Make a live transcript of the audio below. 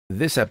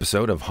This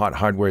episode of Hot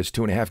Hardware's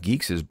 2.5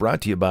 Geeks is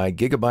brought to you by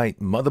Gigabyte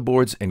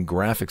motherboards and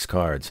graphics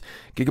cards.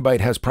 Gigabyte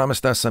has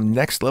promised us some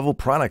next-level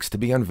products to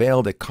be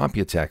unveiled at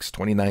Computex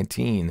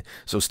 2019,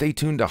 so stay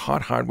tuned to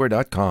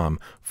HotHardware.com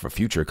for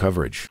future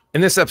coverage. In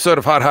this episode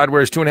of Hot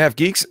Hardware's 2.5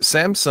 Geeks,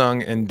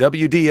 Samsung and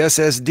WD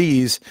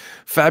SSDs,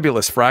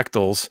 fabulous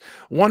fractals,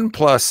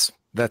 OnePlus,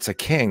 that's a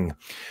king,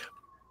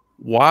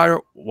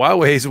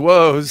 Huawei's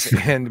woes,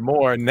 and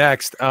more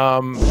next. Now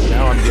I'm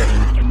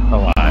getting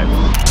alive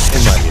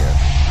in my ear.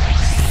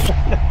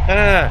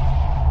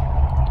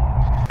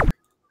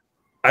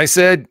 I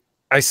said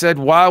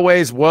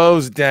Huawei's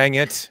woes, dang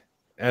it,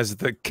 as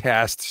the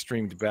cast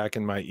streamed back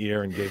in my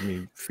ear and gave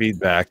me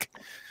feedback.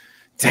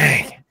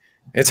 Dang,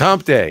 it's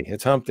hump day.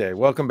 It's hump day.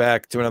 Welcome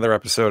back to another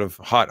episode of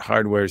Hot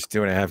Hardware's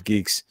 2.5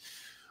 Geeks.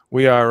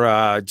 We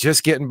are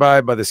just getting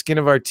by the skin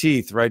of our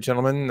teeth, right,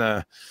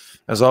 gentlemen?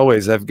 As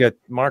always, I've got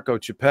Marco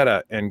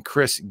Chiappetta and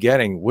Chris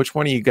Getting. Which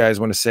one of you guys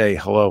want to say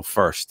hello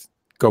first?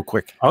 Go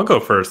quick. I'll go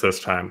first this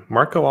time.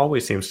 Marco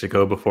always seems to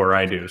go before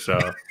I do. So,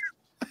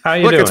 how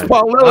you doing? Look, it's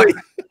Paul Lilly.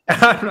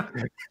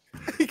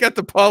 You got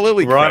the Paul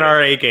Lilly. We're on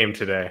our A game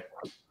today.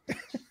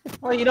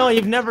 Well, you know,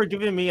 you've never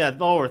given me a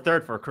lower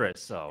third for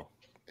Chris, so.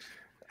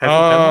 Has it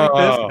been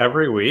like this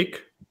every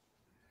week?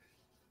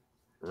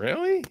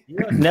 Really?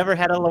 You've never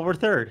had a lower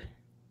third.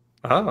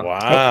 Oh,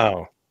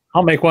 wow.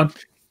 I'll make one.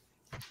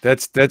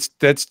 That's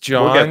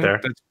John. We'll get there.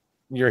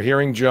 You're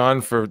hearing John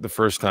for the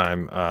first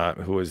time,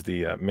 who is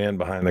the man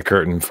behind the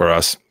curtain for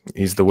us.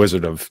 He's the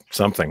wizard of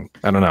something.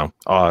 I don't know.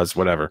 Oz,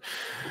 whatever.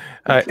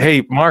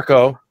 Hey,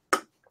 Marco,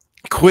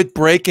 quit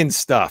breaking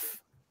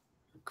stuff.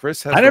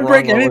 Chris has I didn't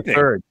break anything.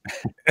 Third.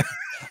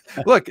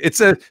 Look,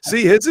 his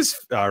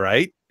is all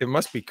right. It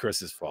must be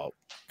Chris's fault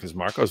because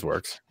Marco's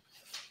works.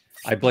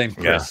 I blame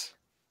Chris.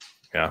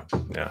 Yeah.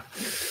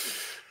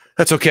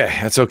 That's okay.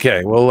 That's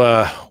okay.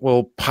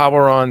 We'll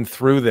power on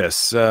through this.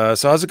 So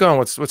how's it going?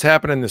 What's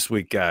happening this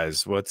week,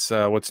 guys? What's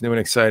new and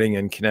exciting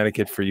in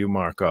Connecticut for you,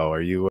 Marco?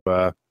 Are you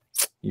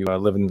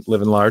living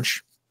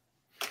large?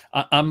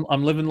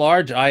 I'm living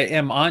large. I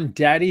am on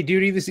daddy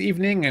duty this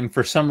evening, and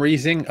for some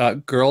reason,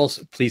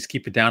 girls, please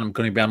keep it down. I'm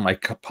going to be on my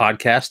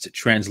podcast,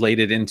 translate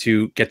it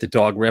into get the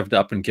dog revved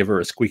up and give her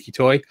a squeaky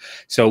toy.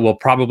 So we'll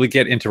probably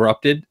get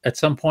interrupted at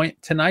some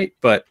point tonight,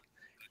 but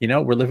you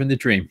know, we're living the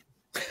dream.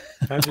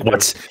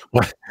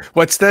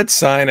 What's that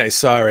sign I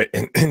saw it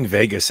in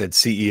Vegas at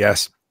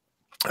CES?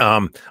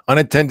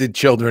 Unattended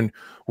children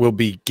will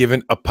be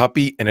given a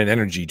puppy and an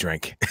energy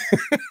drink.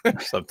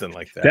 Something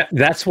like that.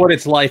 That's what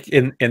it's like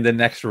in the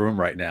next room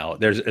right now.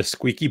 There's a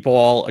squeaky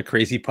ball, a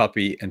crazy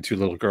puppy, and two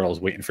little girls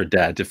waiting for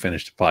dad to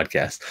finish the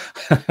podcast.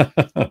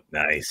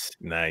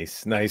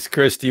 Nice.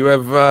 Chris, do you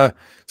have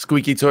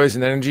squeaky toys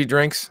and energy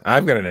drinks?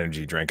 I've got an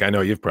energy drink. I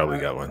know you've probably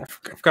got one.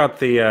 I've got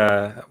the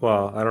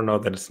well, I don't know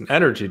that it's an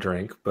energy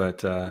drink, but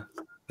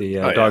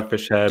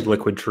Dogfish Head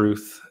Liquid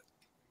Truth.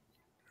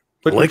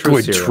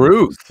 Liquid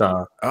Truth.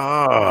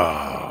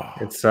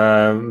 It's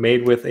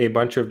made with a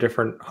bunch of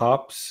different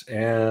hops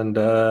and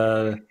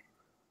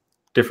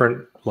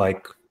different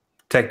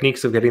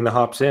techniques of getting the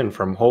hops in,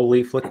 from whole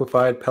leaf,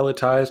 liquefied,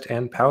 pelletized,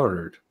 and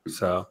powdered.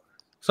 So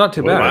it's not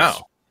too bad. Wow.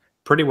 It's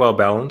pretty well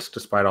balanced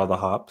despite all the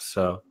hops.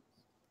 So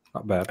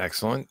not bad.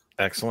 Excellent.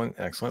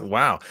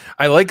 Wow.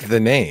 I like the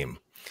name.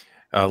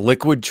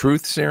 Liquid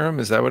Truth Serum.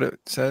 Is that what it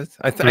says?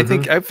 I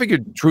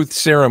figured Truth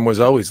Serum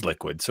was always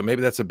liquid. So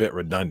maybe that's a bit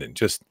redundant.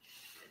 Just,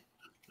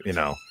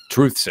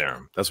 Truth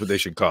Serum. That's what they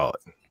should call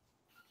it.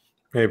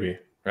 Maybe.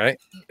 Right?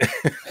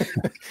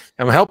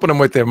 I'm helping them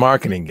with their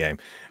marketing game.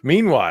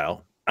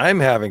 Meanwhile,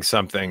 I'm having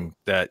something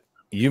that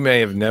you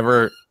may have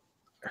never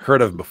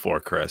heard of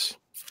before, Chris.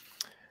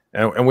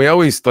 And we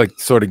always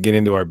sort of get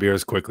into our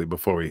beers quickly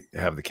before we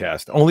have the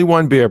cast. Only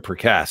one beer per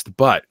cast,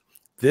 but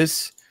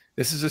this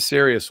is a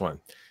serious one.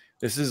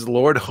 This is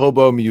Lord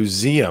Hobo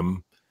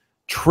Museum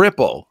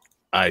Triple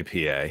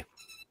IPA.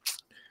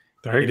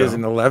 There you go.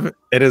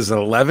 It is an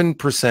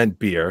 11%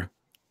 beer,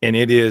 and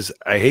it is,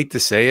 I hate to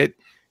say it,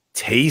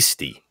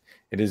 tasty.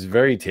 It is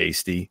very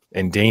tasty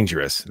and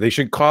dangerous. They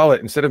should call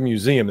it, instead of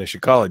museum, they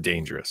should call it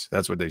dangerous.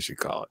 That's what they should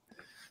call it.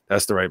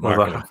 That's the right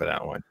marketing for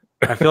that one.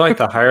 I feel like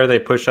the higher they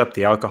push up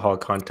the alcohol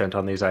content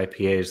on these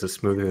IPAs, the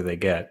smoother they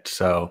get.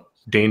 So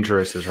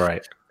dangerous is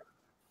right.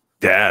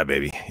 Yeah,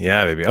 baby.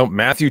 Oh,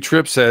 Matthew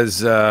Tripp says,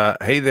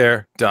 hey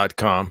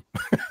there.com.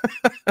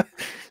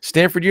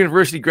 Stanford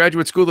University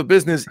Graduate School of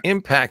Business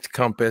Impact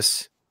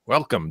Compass.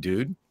 Welcome,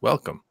 dude.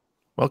 Welcome,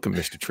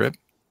 Mr. Tripp.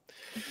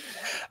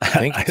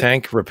 Think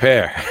Tank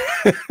Repair.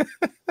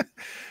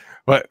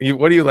 What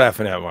are you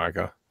laughing at,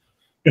 Marco?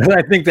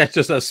 I think that's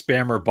just a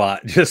spammer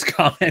bot just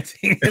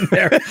commenting in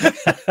there.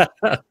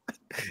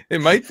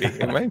 It might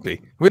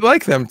be. We'd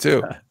like them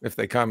too if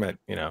they comment,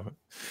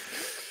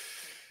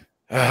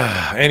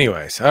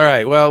 Anyways, all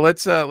right. Well,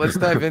 let's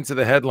dive into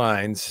the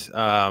headlines.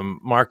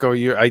 Marco,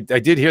 I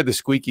did hear the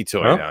squeaky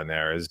toy down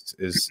there. Is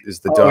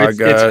the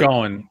dog? It's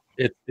going.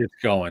 It's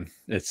going.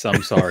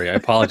 I'm sorry. I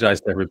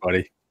apologize to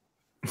everybody.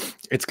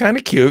 It's kind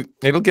of cute.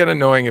 It'll get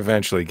annoying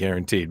eventually,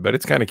 guaranteed. But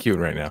it's kind of cute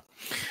right now.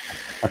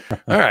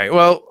 All right.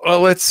 Well,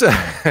 let's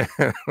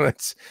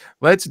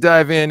let's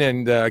dive in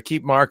and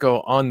keep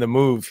Marco on the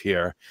move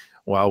here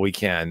while we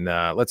can.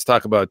 Let's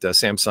talk about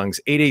Samsung's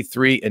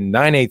 883 and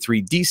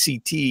 983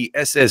 DCT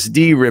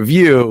SSD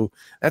review.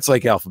 That's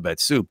like alphabet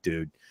soup,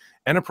 dude.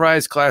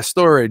 Enterprise class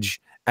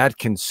storage at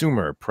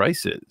consumer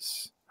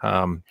prices.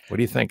 What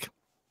do you think?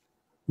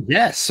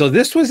 Yes, so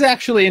this was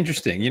actually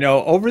interesting. You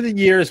know, over the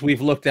years,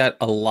 we've looked at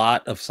a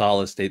lot of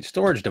solid state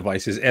storage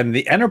devices, and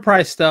the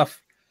enterprise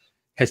stuff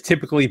has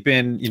typically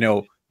been, you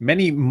know,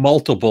 many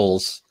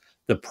multiples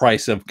the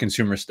price of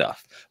consumer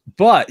stuff.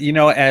 But, you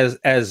know, as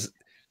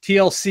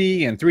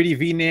TLC and 3D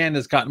VNAND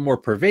has gotten more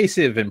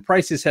pervasive and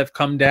prices have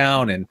come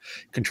down and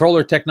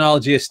controller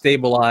technology has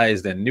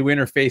stabilized and new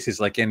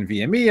interfaces like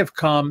NVMe have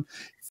come,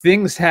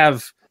 things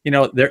have, you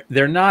know,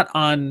 they're not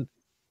on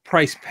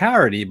price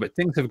parity, but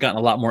things have gotten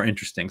a lot more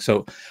interesting.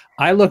 So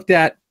I looked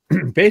at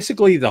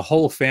basically the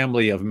whole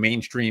family of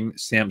mainstream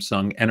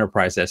Samsung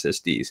enterprise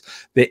SSDs.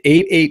 The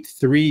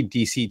 883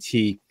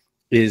 DCT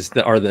is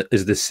the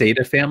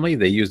SATA family.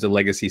 They use the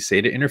legacy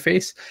SATA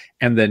interface,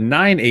 and the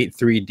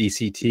 983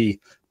 DCT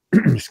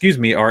excuse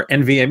me, are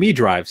NVMe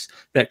drives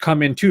that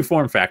come in two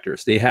form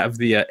factors. They have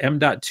the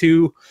M.2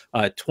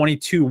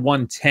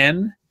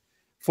 22110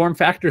 form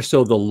factor,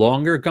 so the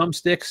longer gum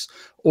sticks,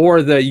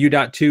 or the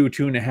U.2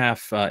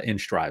 2.5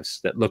 inch drives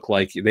that look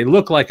like a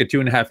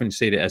 2.5 inch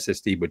SATA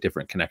SSD with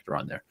different connector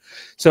on there.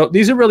 So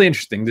these are really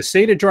interesting. The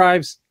SATA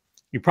drives,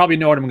 you probably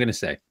know what I'm going to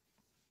say.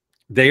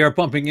 They are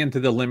bumping into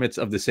the limits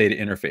of the SATA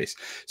interface.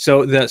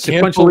 So the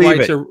sequential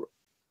writes are,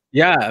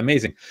 yeah,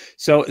 amazing.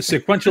 So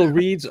sequential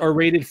reads are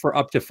rated for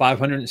up to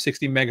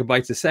 560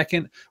 megabytes a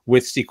second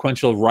with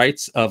sequential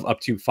writes of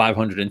up to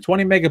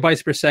 520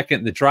 megabytes per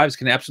second. The drives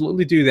can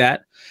absolutely do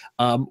that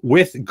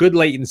with good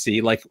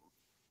latency. Like,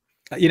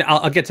 you know,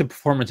 I'll get to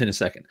performance in a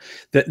second.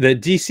 The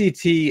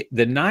DCT,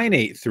 the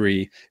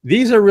 983,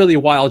 these are really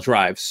wild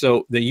drives.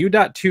 So the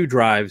U.2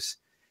 drives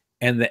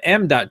and the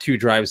M.2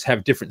 drives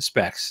have different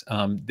specs.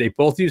 They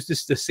both use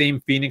the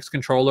same Phoenix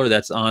controller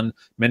that's on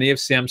many of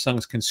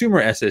Samsung's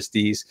consumer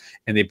SSDs,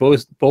 and they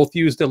both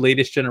use the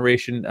latest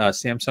generation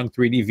Samsung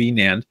 3D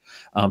VNAND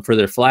for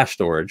their flash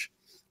storage.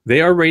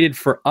 They are rated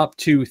for up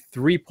to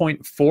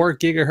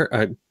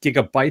 3.4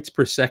 gigabytes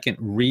per second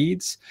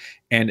reads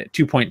and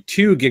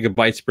 2.2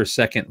 gigabytes per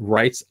second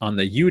writes on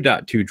the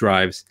U.2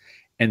 drives,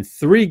 and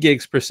 3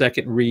 gigs per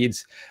second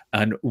reads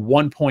and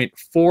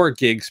 1.4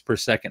 gigs per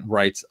second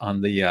writes on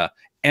the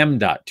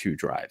M.2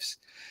 drives.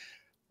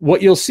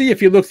 What you'll see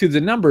if you look through the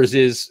numbers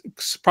is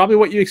probably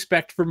what you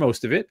expect for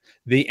most of it.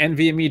 The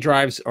NVMe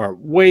drives are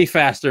way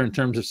faster in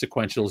terms of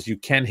sequentials. You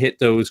can hit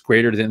those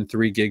greater than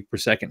 3 gig per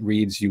second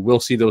reads. You will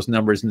see those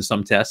numbers in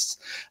some tests.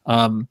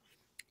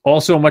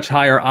 Also much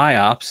higher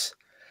IOPS.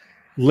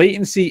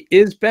 Latency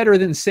is better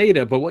than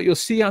SATA, but what you'll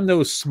see on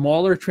those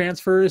smaller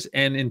transfers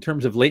and in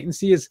terms of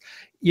latency is,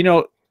 you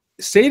know,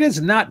 SATA is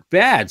not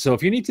bad. So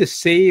if you need to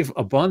save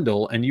a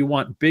bundle and you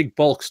want big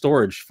bulk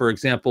storage, for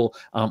example,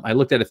 I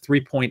looked at a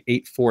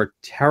 3.84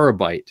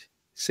 terabyte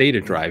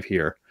SATA drive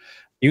here.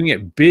 You can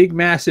get big,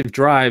 massive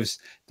drives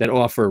that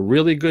offer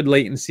really good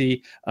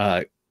latency,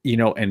 you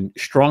know, and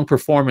strong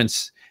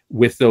performance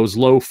with those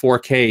low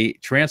 4K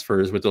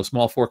transfers, with those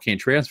small 4K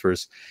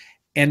transfers.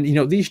 And, you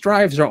know, these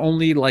drives are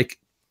only like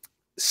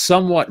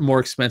somewhat more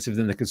expensive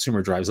than the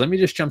consumer drives. Let me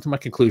just jump to my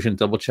conclusion,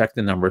 double check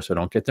the numbers so I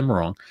don't get them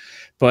wrong.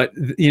 But,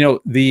 you know,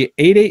 the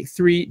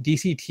 883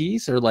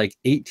 DCTs are like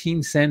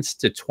 18 cents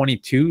to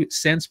 22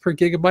 cents per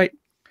gigabyte.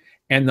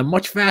 And the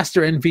much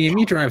faster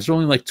NVMe drives are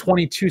only like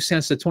 22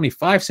 cents to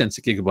 25 cents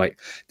a gigabyte.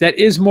 That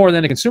is more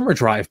than a consumer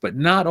drive, but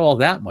not all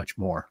that much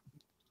more.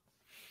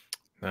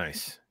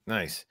 Nice,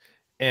 nice.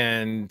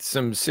 And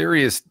some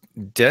serious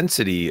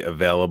density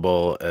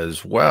available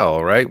as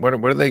well, right? What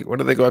do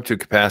they go up to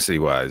capacity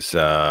wise?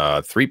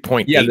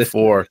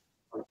 3.84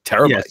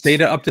 terabytes. Yeah,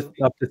 SATA up to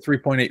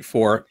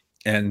 3.84,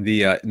 and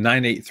the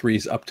 983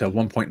 is up to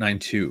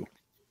 1.92.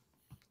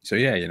 So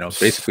yeah, you know,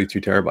 basically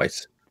 2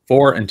 terabytes,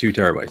 4 and 2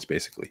 terabytes,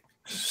 basically.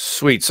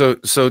 Sweet. So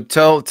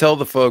tell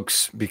the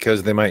folks,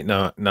 because they might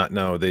not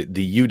know,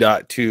 the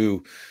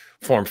U.2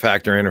 form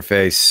factor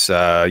interface,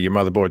 your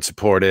motherboard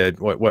supported,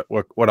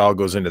 what all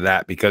goes into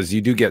that, because you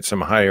do get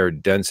some higher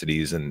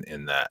densities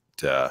in that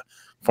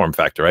form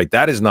factor, right?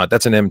 That's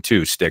an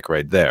M2 stick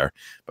right there.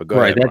 But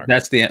go ahead, Mark.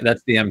 That's the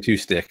M2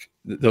 stick.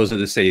 Those are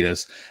the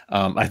SATAs.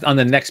 On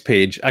the next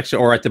page,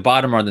 actually, or at the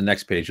bottom or on the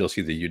next page, you'll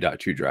see the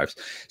U.2 drives.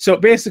 So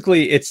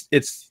basically,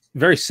 it's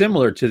very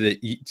similar to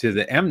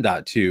the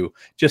M.2,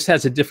 just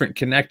has a different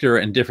connector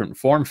and different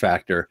form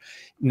factor.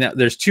 Now,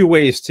 there's two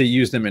ways to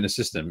use them in a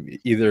system.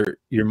 Either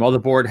your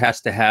motherboard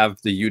has to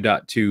have the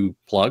U.2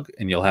 plug,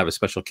 and you'll have a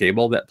special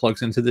cable that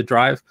plugs into the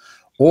drive,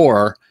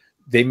 or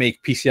they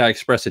make PCI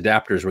Express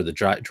adapters where the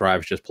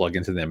drives just plug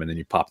into them, and then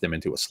you pop them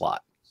into a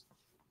slot.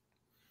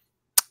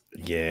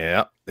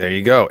 Yeah, there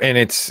you go. And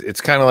it's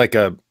kind of like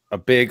a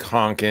big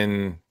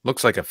honking,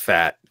 looks like a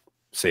fat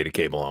SATA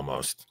cable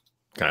almost.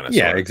 Kind of,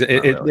 yeah,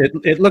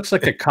 it looks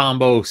like a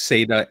combo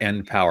SATA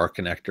and power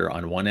connector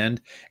on one end,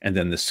 and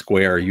then the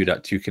square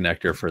U.2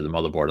 connector for the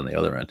motherboard on the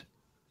other end.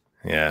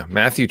 Yeah,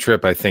 Matthew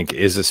Tripp, I think,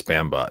 is a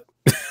spam bot.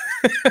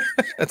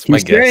 That's my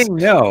He's guess. saying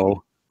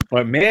no,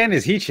 but man,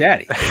 is he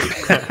chatty.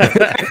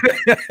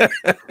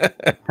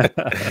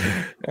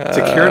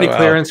 Security Wow.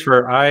 clearance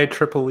for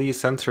IEEE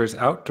sensors,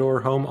 outdoor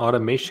home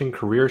automation,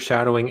 career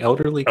shadowing,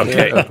 elderly care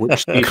Okay. of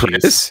which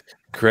species?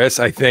 Chris,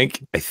 I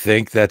think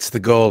that's the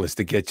goal, is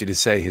to get you to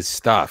say his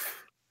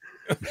stuff.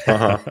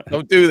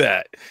 Don't do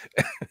that.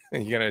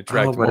 You're gonna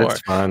attract Oh, but more.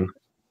 it's fun.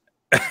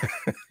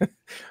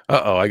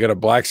 Uh-oh, I got a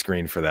black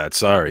screen for that.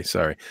 Sorry.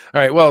 All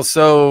right. Well,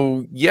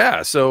 so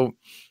yeah, so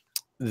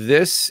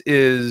this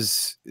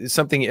is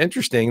something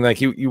interesting,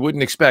 like you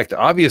wouldn't expect.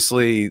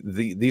 Obviously,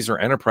 these are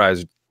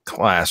enterprise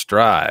class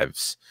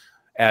drives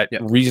at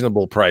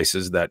reasonable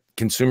prices that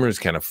consumers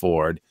can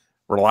afford.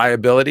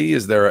 Reliability,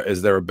 is there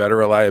a better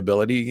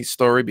reliability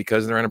story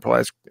because they're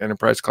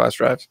enterprise class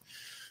drives?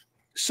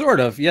 Sort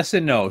of, yes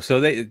and no. So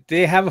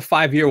they have a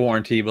 5-year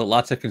warranty, but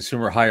lots of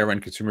higher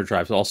end consumer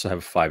drives also have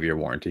a 5-year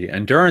warranty.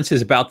 Endurance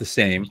is about the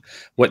same.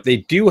 What they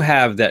do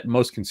have that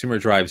most consumer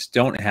drives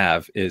don't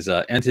have is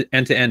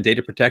end-to-end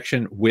data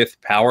protection with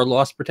power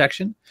loss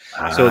protection.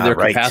 So there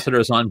are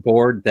capacitors on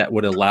board that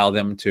would allow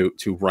them to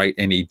write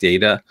any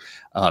data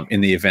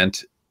in the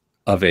event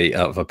of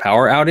a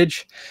power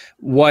outage.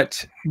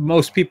 What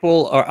most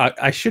people are,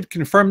 I should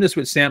confirm this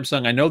with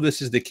Samsung. I know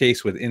this is the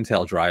case with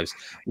Intel drives.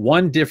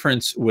 One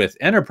difference with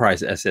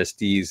enterprise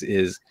SSDs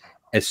is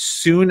as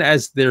soon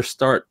as there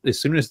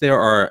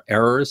are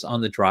errors on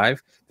the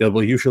drive, they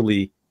will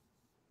usually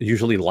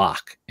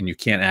lock and you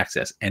can't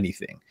access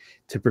anything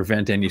to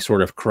prevent any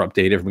sort of corrupt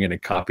data from getting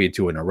copied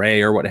to an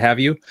array or what have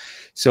you.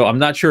 So I'm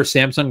not sure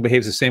Samsung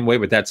behaves the same way,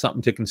 but that's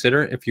something to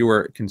consider if you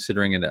were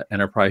considering an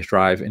enterprise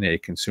drive in a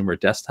consumer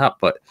desktop.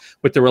 But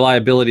with the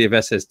reliability of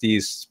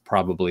SSDs,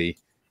 probably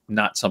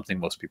not something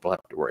most people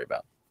have to worry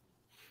about.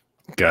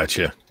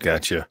 Gotcha.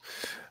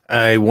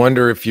 I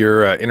wonder if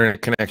your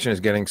internet connection is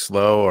getting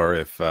slow, or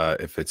if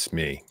it's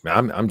me.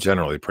 I'm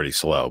generally pretty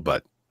slow,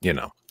 but you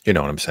know what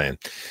I'm saying.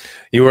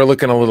 You were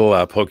looking a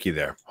little pokey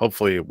there.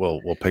 Hopefully we'll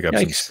pick up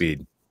some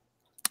speed.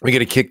 We got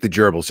to kick the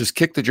gerbils. Just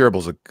kick the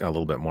gerbils a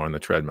little bit more on the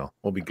treadmill.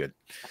 We'll be good.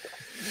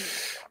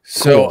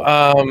 So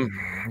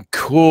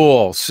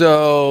cool.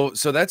 So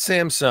that's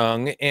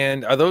Samsung.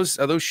 And are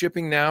those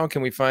shipping now?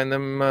 Can we find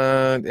them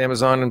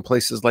Amazon and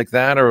places like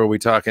that, or are we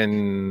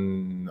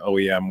talking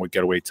OEM? We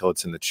got to wait till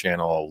it's in the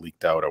channel all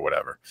leaked out or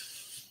whatever.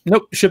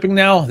 Nope, shipping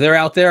now. They're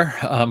out there.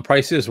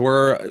 Prices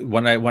were,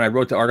 when I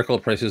wrote the article,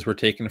 prices were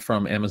taken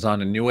from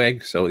Amazon and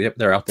Newegg. So yep,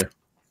 they're out there.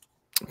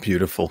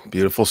 Beautiful.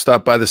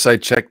 Stop by the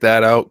site, check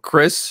that out.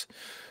 Chris,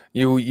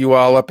 you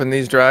all up in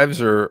these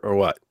drives or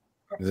what?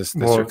 Is this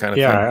your kind of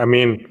thing? I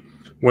mean,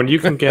 when you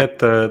can get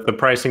the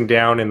pricing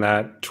down in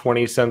that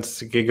 20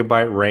 cents a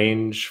gigabyte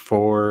range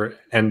for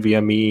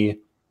NVMe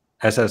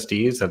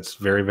SSDs, that's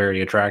very,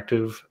 very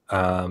attractive.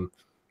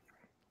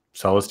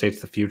 Solid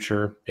state's the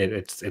future.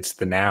 It's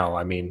the now.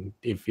 I mean,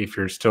 if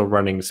you're still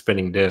running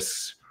spinning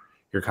disks,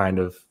 you're kind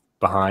of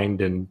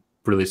behind and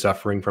really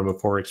suffering from a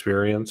poor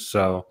experience.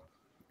 So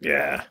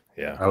yeah,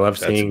 I love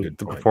seeing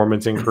the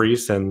performance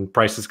increase and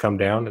prices come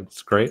down.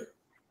 It's great.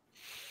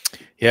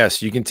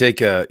 Yes, you can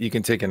take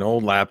an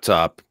old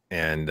laptop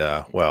and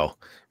well,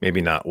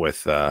 maybe not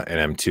with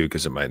an M2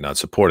 because it might not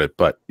support it,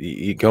 but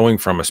going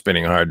from a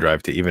spinning hard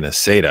drive to even a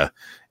SATA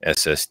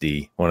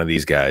SSD, one of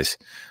these guys,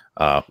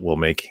 will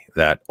make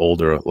that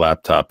older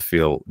laptop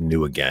feel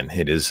new again.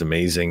 It is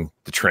amazing,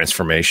 the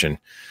transformation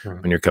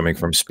when you're coming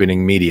from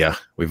spinning media.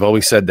 We've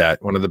always said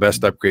that one of the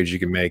best upgrades you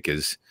can make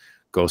is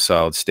go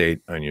solid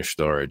state on your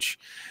storage.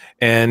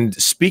 And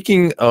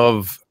speaking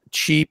of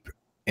cheap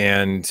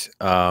and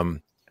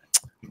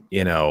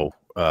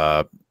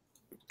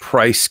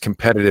price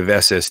competitive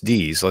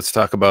SSDs, let's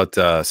talk about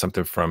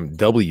something from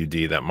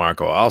WD that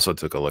Marco also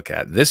took a look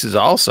at. This is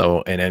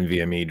also an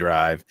NVMe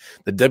drive,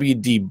 the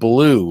WD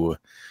Blue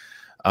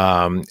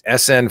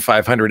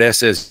SN500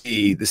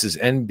 SSD. This is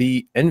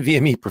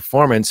NVMe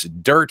performance,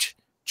 dirt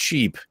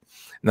cheap.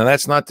 Now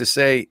that's not to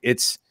say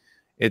it's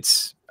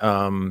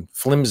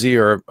flimsy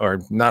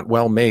or not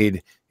well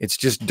made. It's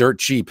just dirt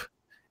cheap,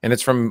 and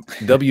it's from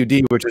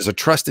WD, which is a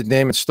trusted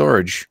name in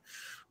storage.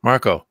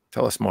 Marco,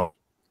 tell us more.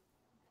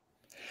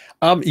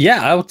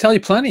 Yeah, I'll tell you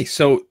plenty.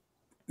 So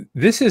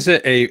this is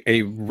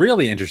a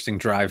really interesting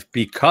drive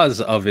because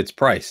of its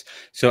price.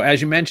 So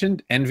as you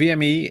mentioned,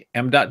 NVMe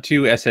M.2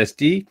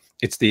 SSD.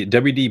 It's the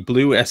WD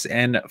Blue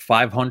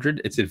SN500.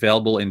 It's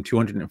available in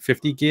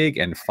 250 gig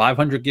and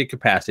 500 gig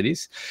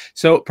capacities.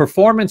 So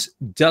performance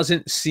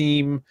doesn't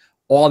seem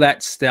all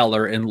that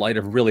stellar in light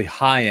of really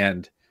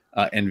high-end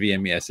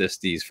NVMe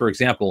SSDs. For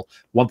example,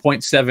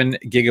 1.7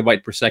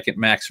 gigabyte per second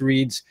max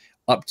reads,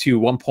 up to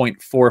 1.45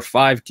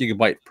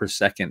 gigabyte per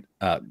second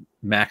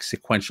max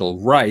sequential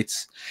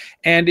writes.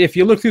 And if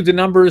you look through the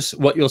numbers,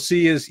 what you'll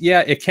see is,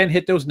 yeah, it can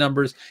hit those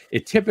numbers.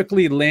 It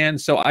typically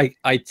lands. So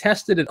I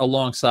tested it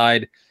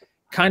alongside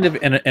kind of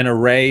an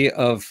array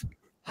of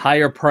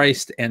higher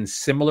priced and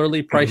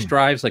similarly priced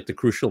drives like the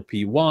Crucial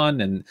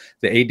P1 and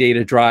the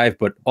ADATA drive,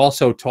 but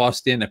also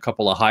tossed in a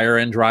couple of higher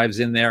end drives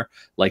in there,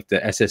 like the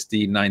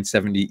SSD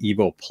 970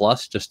 Evo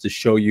Plus, just to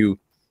show you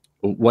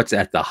what's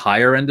at the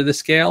higher end of the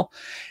scale.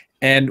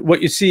 And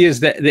what you see is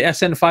that the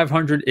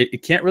SN500,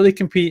 it can't really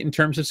compete in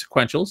terms of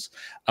sequentials.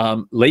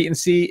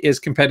 Latency is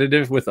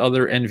competitive with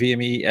other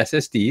NVMe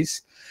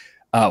SSDs.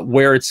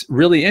 Where it's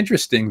really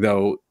interesting,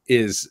 though,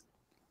 is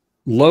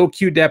low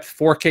Q depth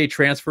 4K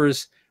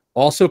transfers,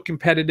 also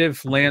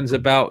competitive, lands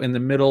about in the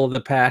middle of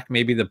the pack,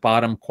 maybe the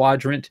bottom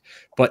quadrant.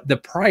 But the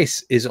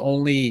price is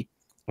only,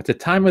 at the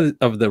time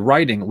of the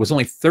writing, it was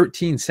only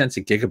 13 cents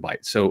a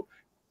gigabyte. So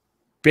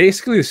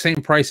basically the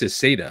same price as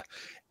SATA.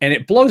 And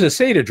it blows a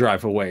SATA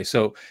drive away.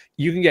 So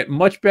you can get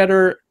much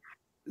better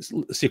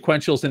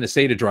sequentials in a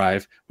SATA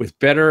drive with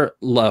better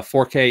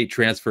 4K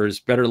transfers,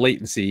 better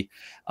latency,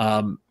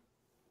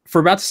 for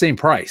about the same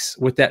price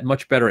with that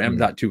much better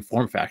M.2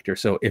 form factor.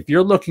 So if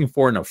you're looking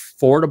for an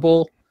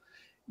affordable,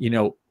 you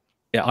know,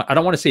 I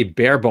don't want to say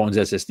bare bones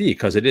SSD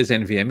because it is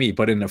NVMe,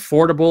 but an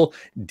affordable,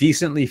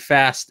 decently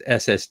fast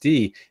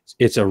SSD,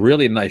 it's a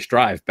really nice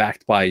drive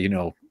backed by, you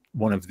know,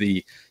 one of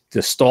the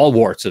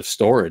stalwarts of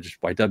storage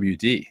by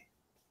WD.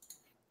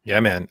 Yeah,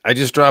 man. I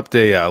just dropped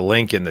a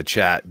link in the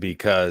chat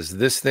because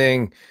this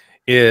thing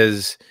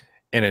is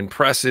an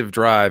impressive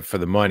drive for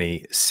the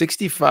money.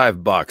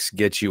 $65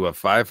 gets you a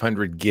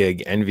 500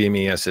 gig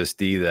NVMe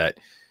SSD that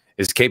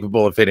is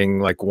capable of hitting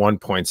like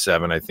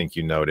 1.7, I think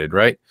you noted,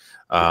 right?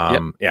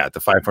 Yep. Yeah,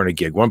 the 500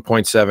 gig,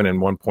 1.7 and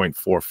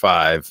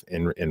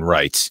 1.45 in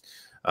writes,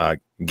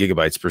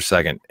 gigabytes per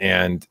second.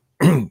 And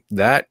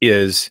that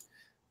is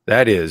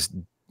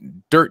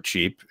dirt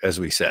cheap, as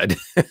we said.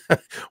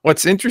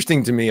 What's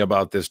interesting to me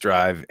about this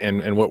drive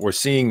and what we're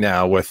seeing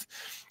now with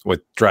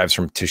drives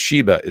from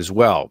Toshiba as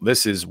well.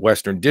 This is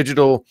Western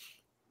Digital.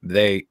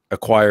 They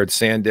acquired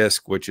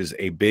SanDisk, which is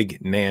a big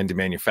NAND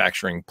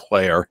manufacturing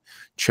player,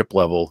 chip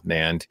level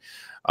NAND.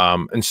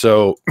 And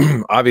so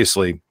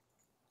obviously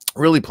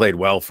really played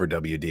well for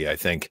WD. I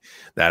think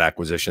that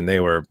acquisition,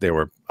 they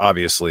were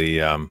obviously,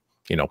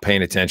 you know,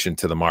 paying attention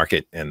to the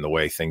market and the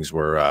way things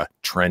were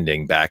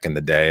trending back in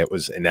the day. It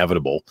was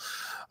inevitable.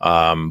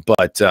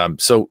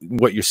 So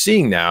what you're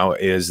seeing now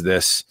is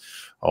this,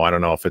 I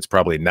don't know if it's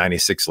probably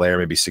 96 layer,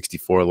 maybe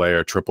 64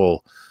 layer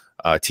triple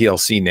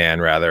TLC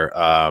NAND rather,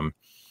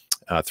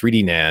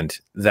 3D NAND,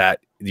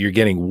 that you're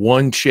getting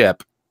one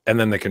chip and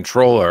then the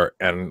controller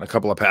and a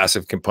couple of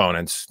passive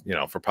components, you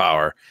know, for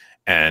power.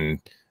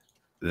 And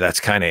that's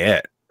kind of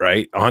it,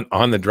 right?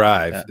 On the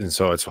drive. Yeah. And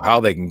so it's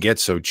how they can get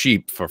so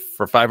cheap for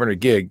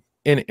 500 gig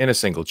in a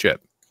single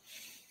chip.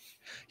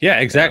 Yeah,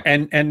 exactly.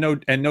 Yeah. And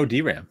no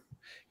DRAM,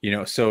 you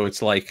know, so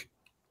it's like,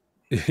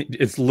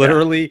 it's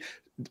literally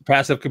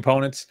passive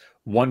components,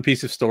 one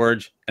piece of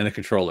storage and the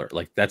controller.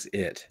 Like that's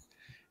it.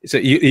 So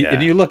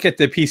and you look at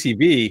the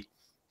PCB,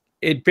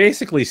 it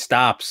basically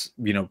stops,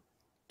 you know,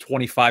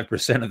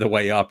 25% of the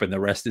way up and the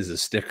rest is a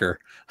sticker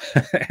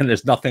and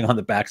there's nothing on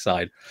the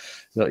backside.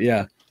 So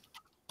yeah.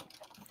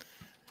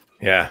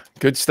 Yeah,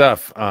 good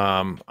stuff.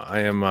 I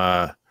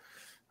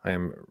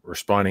am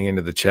responding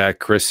into the chat.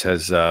 Chris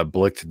has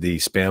blicked the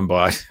spam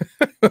bot.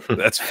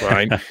 That's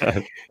fine.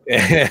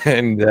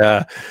 And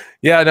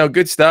yeah, no,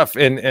 good stuff.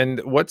 And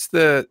what's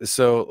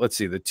so let's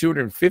see, the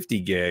 250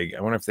 gig.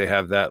 I wonder if they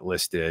have that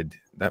listed.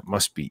 That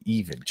must be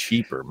even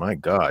cheaper. My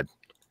God.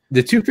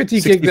 The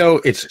 250 gig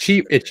though, it's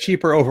cheap. It's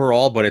cheaper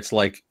overall, but it's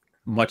like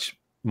much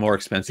more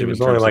expensive. It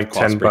was only like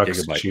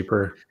 $10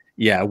 cheaper.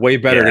 Yeah, way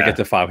better to get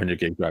the 500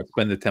 gig drive.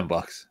 Spend the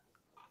 $10.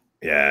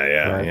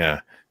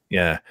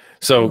 Yeah.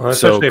 So, well,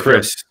 so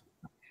Chris,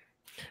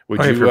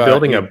 if you're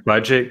building a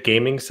budget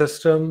gaming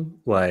system,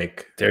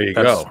 like there you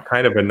go,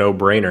 kind of a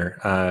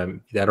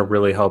no-brainer. That'll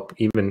really help.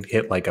 Even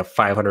hit like a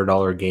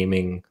 $500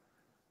 gaming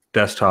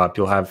desktop,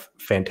 you'll have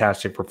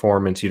fantastic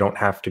performance. You don't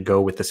have to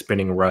go with the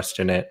spinning Rust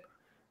in it,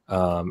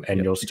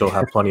 and you'll still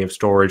have plenty of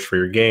storage for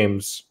your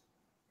games.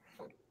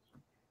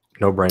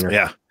 No-brainer.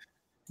 Yeah.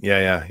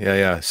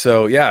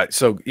 So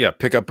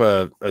pick up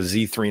a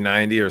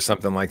Z390 or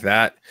something like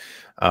that,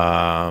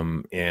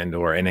 and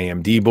or an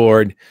AMD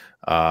board,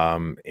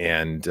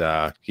 and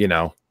you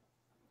know,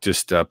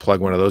 just plug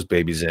one of those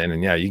babies in,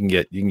 and you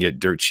can get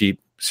dirt cheap,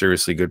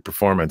 seriously good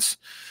performance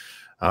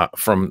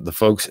from the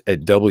folks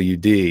at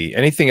WD.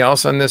 Anything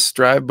else on this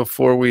drive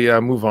before we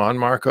move on,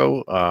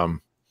 Marco?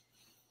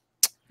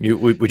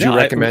 Would you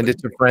recommend it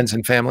to friends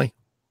and family?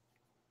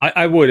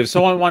 I would. If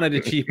someone wanted a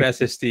cheap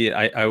SSD,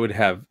 I would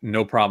have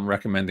no problem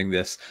recommending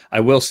this.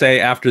 I will say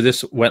after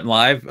this went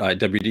live,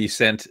 WD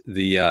sent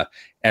the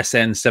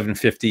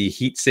SN750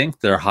 heatsink,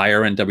 their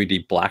higher end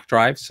WD black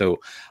drive. So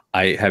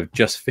I have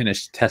just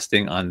finished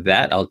testing on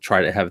that. I'll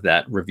try to have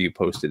that review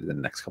posted in the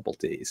next couple of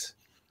days.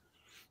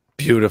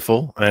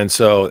 Beautiful. And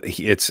so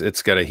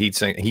it's got a heat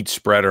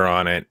spreader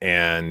on it,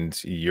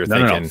 and you're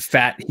thinking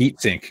fat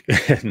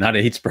heatsink, not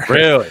a heat spreader.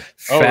 Really?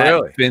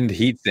 Fat finned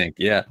heatsink.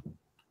 Yeah.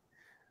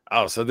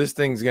 Oh, so this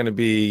thing's going to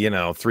be, you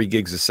know, 3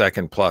 gigs a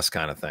second plus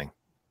kind of thing.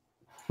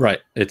 Right,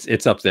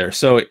 it's up there.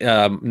 So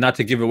not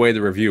to give away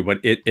the review, but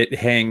it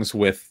hangs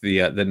with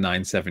the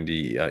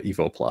 970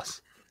 Evo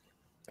Plus.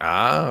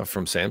 Ah,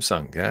 from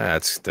Samsung. Yeah,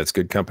 that's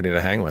good company to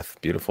hang with.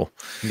 Beautiful.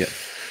 Yeah.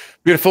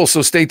 Beautiful.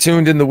 So stay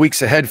tuned in the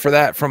weeks ahead for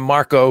that from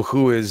Marco,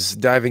 who is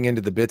diving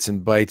into the bits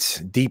and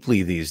bytes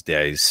deeply these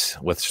days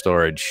with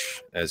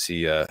storage, as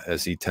he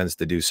tends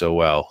to do so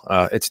well.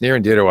 It's near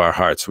and dear to our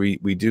hearts. We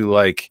do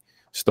like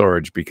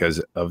storage because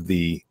of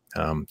the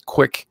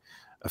quick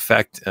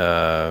effect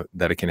that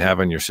it can have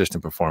on your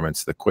system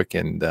performance, the quick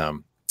and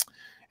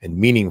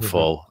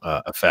meaningful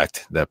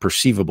effect, the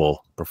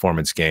perceivable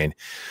performance gain.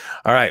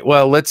 All right,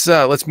 well, let's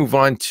move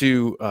on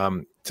to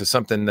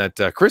something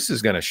that Chris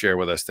is going to share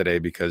with us today,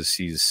 because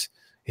he's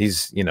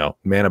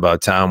man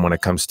about town when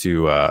it comes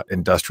to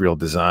industrial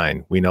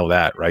design. We know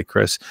that, right,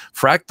 Chris?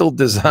 Fractal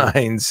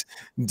Designs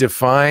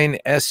Define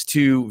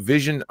S2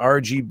 Vision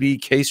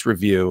RGB case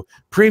review,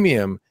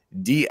 premium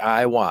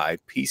DIY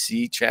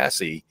PC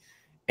chassis,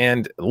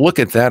 and look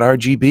at that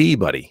RGB,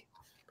 buddy.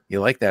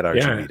 You like that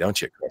RGB,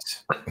 don't you,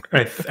 Chris?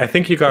 I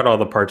think you got all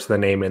the parts of the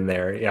name in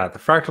there. Yeah, the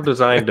Fractal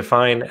Design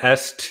Define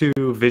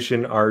S2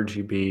 Vision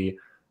RGB,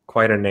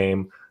 quite a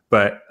name,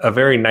 but a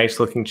very nice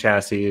looking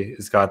chassis.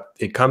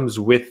 It comes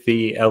with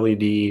the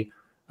LED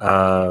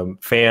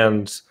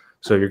fans,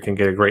 so you can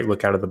get a great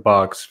look out of the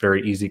box.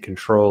 Very easy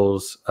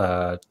controls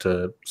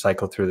to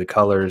cycle through the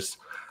colors.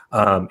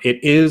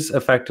 It is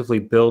effectively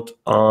built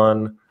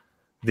on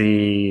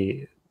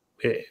the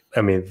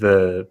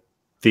S2.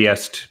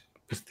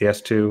 It's the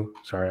S2.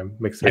 Sorry, I'm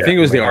mixing. I think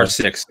it was the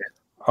R6.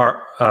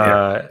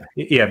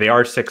 Yeah, the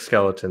R6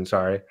 skeleton.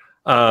 Sorry.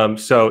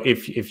 So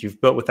if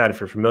you've built with that, if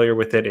you're familiar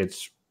with it,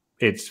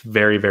 it's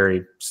very,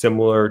 very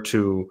similar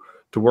to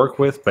work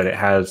with, but it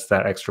has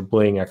that extra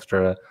bling,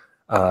 extra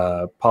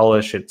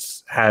polish. It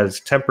has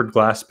tempered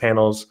glass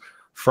panels,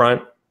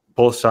 front,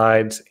 both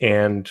sides,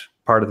 and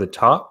part of the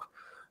top.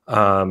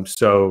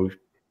 So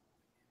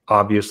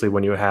obviously,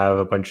 when you have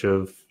a bunch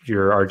of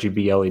your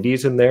RGB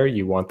LEDs in there,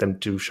 you want them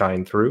to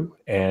shine through,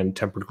 and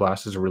tempered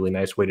glass is a really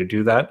nice way to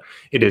do that.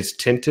 It is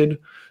tinted,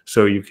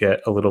 so you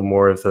get a little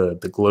more of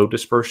the glow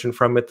dispersion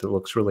from it that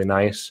looks really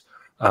nice.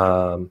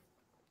 And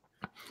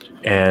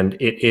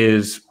it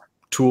is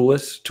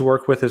toolless to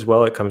work with as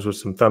well. It comes with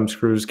some thumb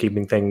screws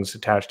keeping things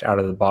attached out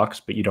of the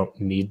box, but you don't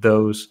need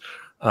those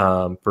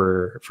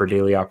for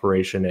daily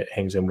operation. It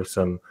hangs in with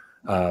some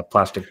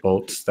plastic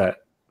bolts that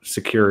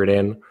secure it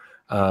in.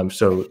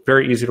 So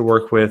very easy to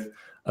work with,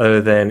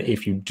 other than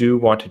if you do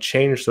want to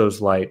change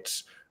those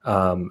lights,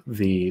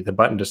 the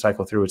button to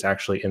cycle through is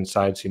actually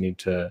inside, so you need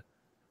to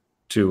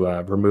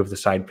remove the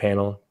side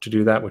panel to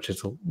do that, which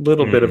is a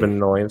little bit of an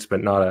annoyance,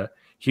 but not a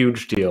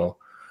huge deal.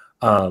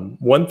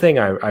 One thing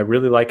I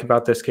really like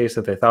about this case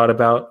that they thought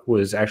about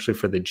was actually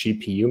for the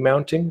GPU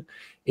mounting.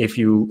 If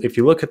you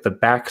look at the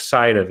back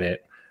side of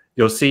it,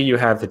 you'll see you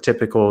have the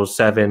typical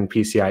 7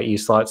 PCIe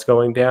slots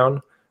going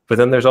down, but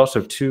then there's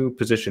also 2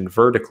 positioned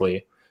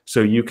vertically.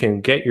 So you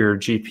can get your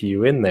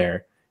GPU in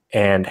there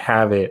and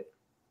have it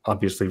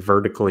obviously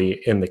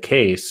vertically in the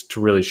case to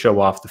really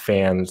show off the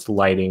fans,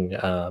 lighting.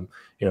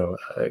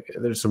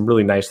 There's some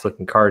really nice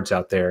looking cards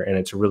out there, and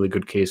it's a really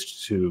good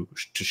case to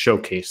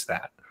showcase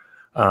that.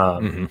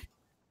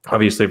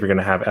 Obviously, if you're going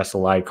to have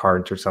SLI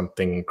cards or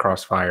something,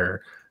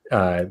 Crossfire,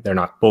 they're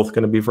not both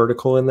going to be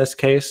vertical in this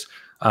case.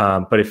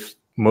 But if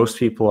most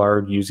people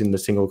are using the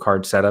single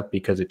card setup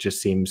because it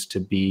just seems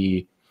to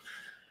be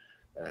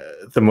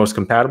the most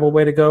compatible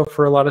way to go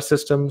for a lot of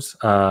systems,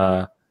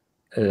 as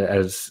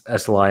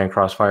SLI and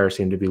Crossfire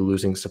seem to be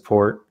losing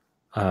support.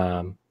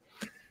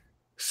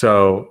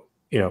 So,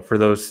 for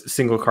those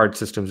single card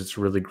systems, it's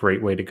a really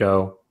great way to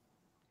go.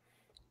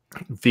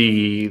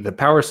 The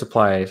power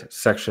supply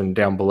section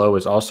down below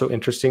is also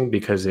interesting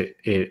because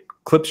it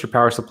clips your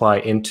power supply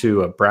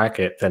into a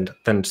bracket,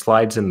 then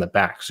slides in the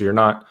back. So you're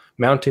not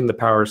mounting the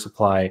power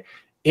supply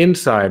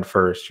inside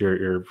first.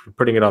 You're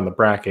putting it on the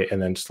bracket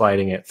and then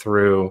sliding it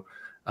through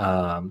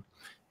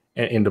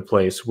into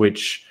place,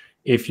 which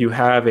if you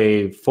have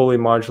a fully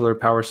modular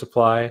power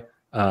supply,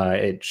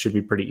 it should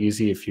be pretty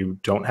easy. If you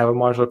don't have a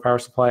modular power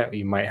supply,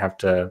 you might have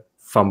to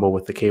fumble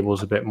with the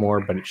cables a bit more,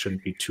 but it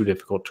shouldn't be too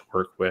difficult to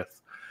work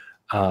with.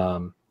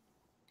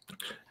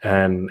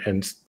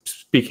 And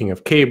speaking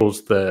of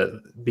cables,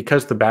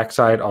 because the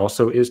backside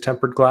also is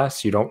tempered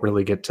glass, you don't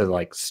really get to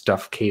like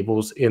stuff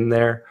cables in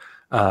there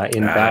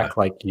back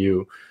like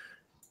you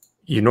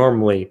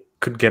normally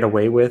could get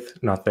away with.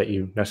 Not that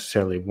you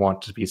necessarily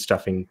want to be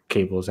stuffing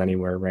cables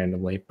anywhere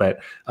randomly, but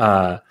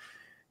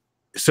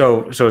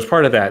so as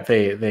part of that,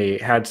 they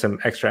had some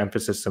extra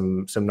emphasis,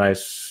 some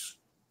nice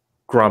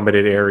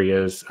grommeted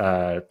areas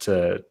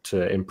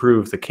to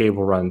improve the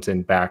cable runs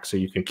in back, so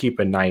you can keep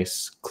a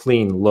nice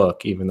clean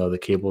look even though the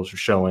cables are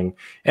showing.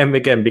 And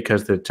again,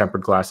 because the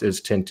tempered glass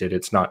is tinted,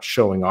 it's not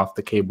showing off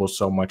the cables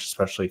so much,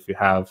 especially if you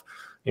have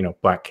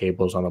black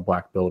cables on a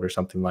black build or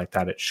something like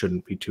that. It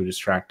shouldn't be too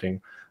distracting.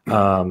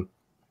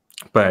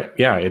 But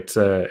yeah, it's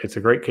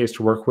a great case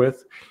to work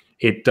with.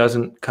 It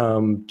doesn't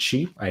come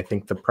cheap. I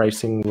think the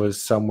pricing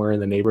was somewhere in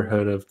the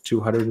neighborhood of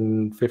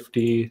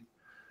 $250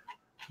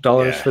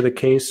 $200 for the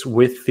case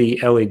with the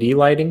LED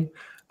lighting,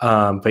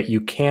 but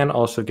you can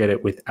also get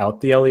it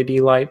without the LED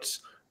lights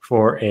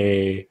for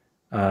I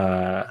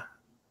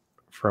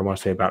want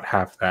to say about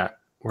half that.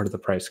 Where did the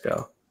price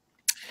go?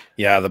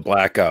 Yeah, the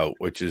blackout,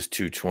 which is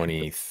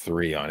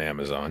 $223 on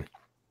Amazon.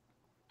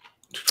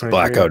 223?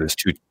 Blackout is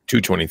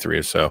 $223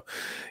 or so.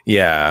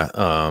 Yeah.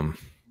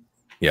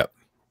 Yep.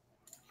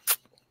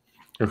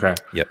 Okay.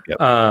 Yep.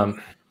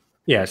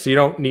 Yeah. So you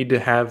don't need to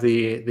have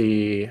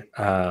the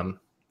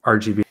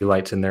RGB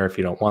lights in there if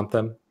you don't want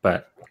them,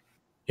 but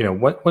you know,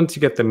 once you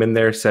get them in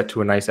there, set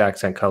to a nice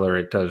accent color,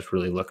 it does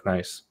really look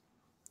nice.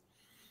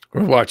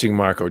 We're watching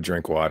Marco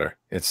drink water.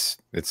 It's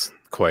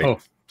quite. Oh,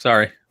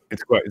 sorry.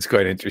 It's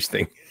quite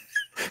interesting.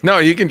 No,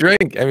 you can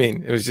drink. I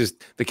mean, it was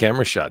just the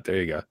camera shot. There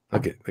you go.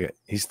 Look at.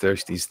 He's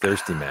thirsty. He's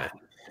thirsty, man.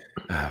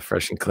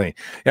 Fresh and clean.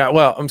 Yeah.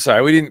 Well, I'm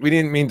sorry. We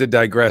didn't mean to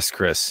digress,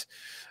 Chris.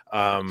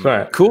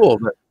 Cool.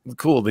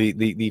 Cool.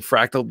 The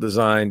fractal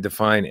design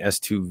define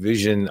S2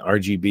 Vision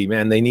RGB.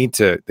 Man, they need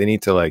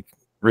to like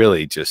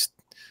really just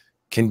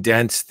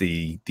condense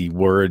the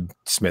word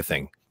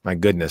smithing. My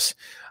goodness.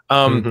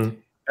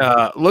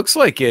 Looks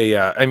like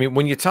I mean,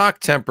 when you talk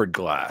tempered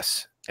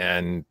glass,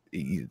 and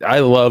I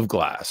love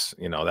glass,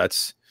 you know,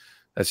 that's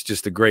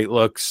just a great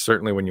look,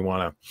 certainly when you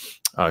want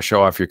to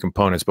show off your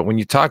components. But when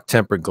you talk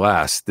tempered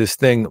glass, this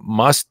thing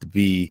must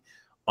be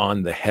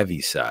on the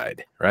heavy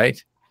side,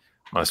 right?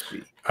 Must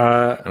be.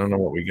 I don't know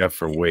what we got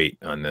for weight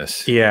on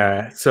this.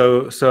 Yeah.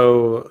 So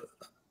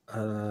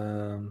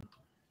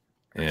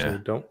yeah,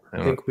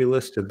 I think we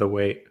listed the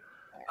weight.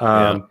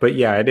 But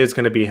yeah, it is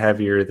going to be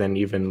heavier than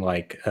even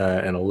like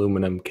an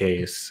aluminum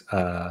case,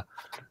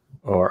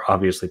 or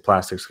obviously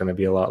plastic's going to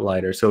be a lot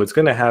lighter. So it's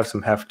going to have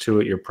some heft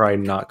to it. You're probably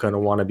not going to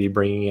want to be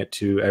bringing it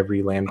to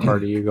every LAN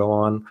party you go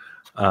on.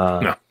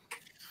 No.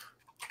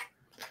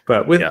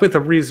 But with a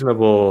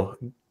reasonable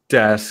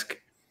desk,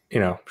 you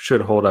know,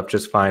 should hold up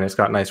just fine. It's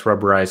got nice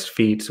rubberized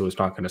feet, so it's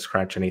not going to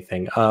scratch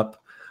anything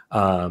up.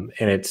 And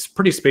it's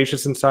pretty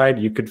spacious inside.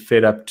 You could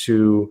fit up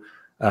to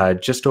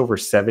just over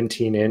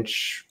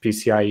 17-inch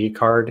PCIe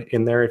card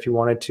in there if you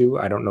wanted to.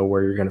 I don't know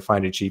where you're going to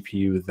find a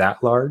GPU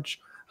that large.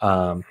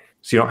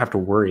 So you don't have to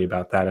worry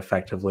about that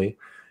effectively.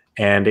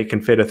 And it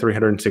can fit a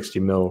 360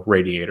 mil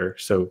radiator.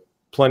 So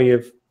plenty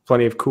of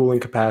cooling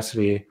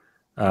capacity,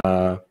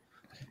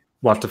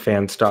 lots of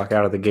fan stock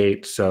out of the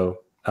gate. So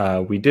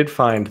we did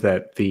find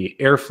that the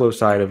airflow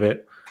side of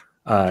it,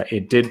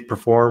 it did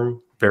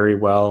perform very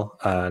well,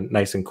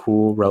 nice and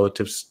cool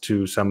relative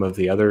to some of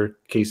the other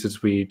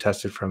cases we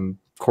tested from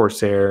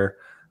Corsair.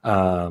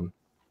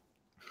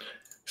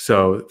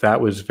 So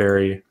that was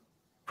very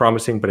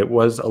promising, but it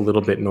was a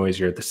little bit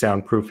noisier. The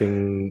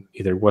soundproofing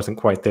either wasn't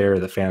quite there, or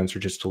the fans are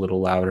just a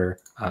little louder.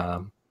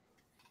 I'm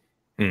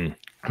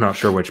not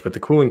sure which, but the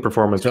cooling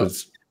performance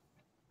was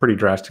pretty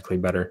drastically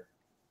better.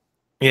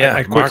 Yeah,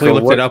 I quickly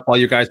looked it up while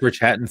you guys were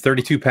chatting.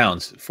 32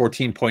 pounds,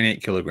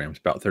 14.8 kilograms,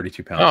 about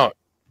 32 pounds. Oh,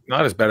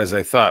 not as bad as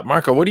I thought.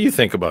 Marco, what do you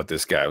think about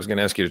this guy? I was going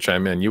to ask you to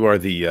chime in. You are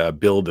the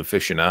build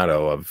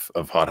aficionado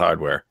of Hot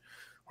Hardware.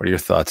 What are your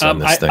thoughts on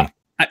this thing?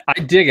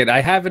 I dig it.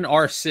 I have an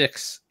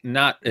R6.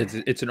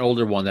 It's an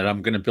older one that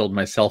I'm going to build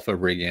myself a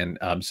rig in.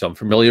 So I'm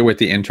familiar with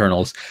the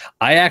internals.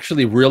 I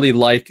actually really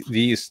like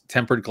these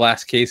tempered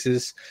glass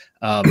cases.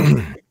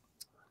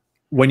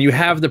 When you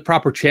have the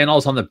proper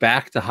channels on the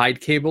back to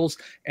hide cables,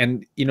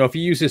 and you know, if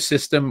you use a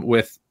system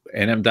with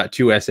an M.2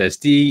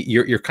 SSD,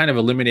 you're kind of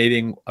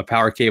eliminating a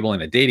power cable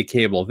and a data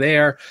cable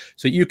there,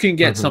 so you can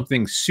get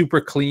something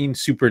super clean,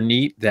 super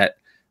neat that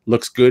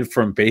looks good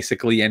from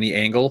basically any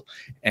angle.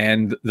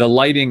 And the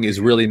lighting is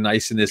really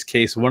nice in this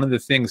case. One of the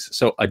things,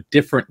 so a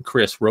different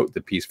Chris wrote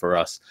the piece for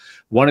us.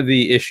 One of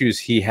the issues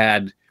he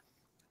had,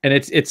 and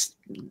it's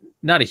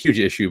not a huge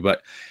issue,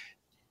 but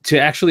to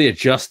actually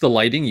adjust the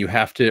lighting, you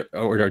have to,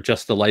 or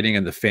adjust the lighting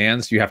and the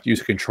fans, you have to use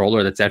a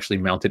controller that's actually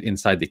mounted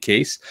inside the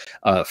case.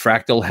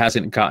 Fractal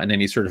hasn't gotten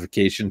any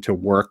certification to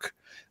work.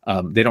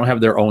 They don't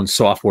have their own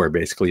software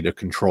basically to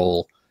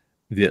control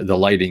the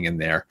lighting in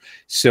there.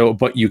 So,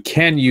 but you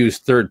can use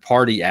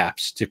third-party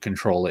apps to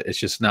control it. It's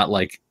just not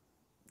like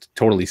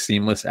totally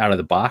seamless out of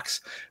the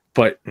box,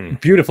 but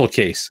beautiful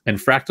case. And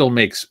Fractal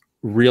makes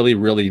really,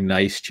 really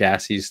nice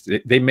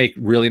chassis. They make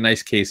really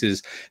nice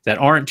cases that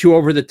aren't too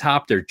over the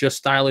top. They're just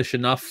stylish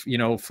enough, you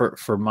know,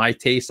 for my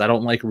taste. I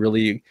don't like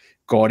really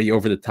gaudy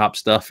over the top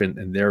stuff,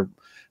 and they're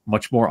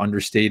much more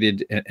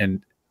understated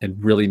and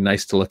really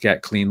nice to look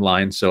at, clean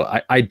lines. So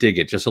I dig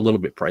it. Just a little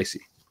bit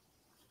pricey.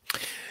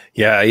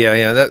 Yeah.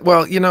 That,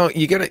 well, you know,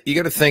 you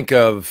gotta think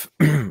of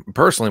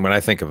personally when I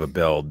think of a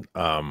build,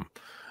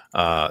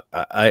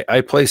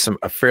 I place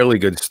a fairly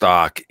good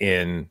stock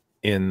in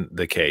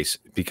the case,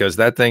 because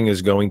that thing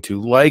is going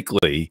to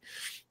likely,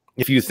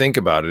 if you think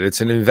about it, it's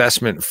an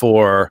investment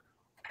for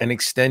an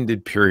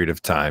extended period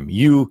of time.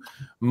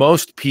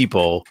 Most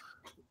people,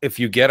 if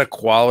you get a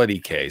quality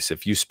case,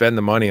 if you spend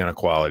the money on a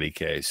quality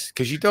case,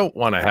 because you don't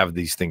want to have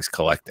these things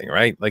collecting,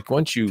 right? Like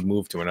once you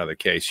move to another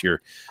case,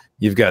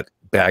 you've got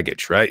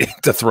baggage, right,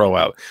 to throw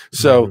out.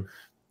 So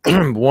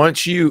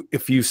once you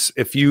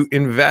if you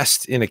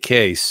invest in a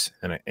case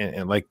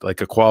and like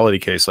a quality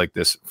case like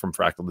this from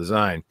Fractal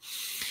Design,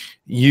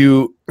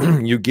 you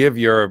you give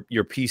your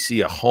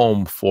PC a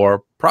home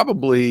for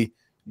probably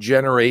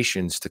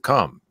generations to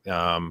come,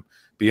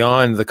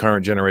 beyond the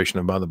current generation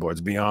of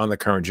motherboards, beyond the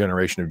current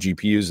generation of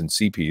GPUs and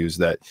CPUs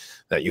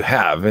that you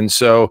have. And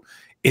so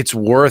it's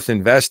worth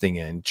investing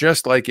in,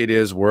 just like it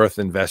is worth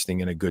investing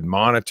in a good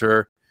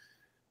monitor,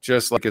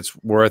 just like it's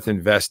worth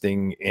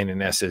investing in an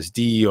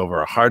SSD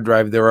over a hard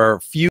drive. There are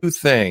a few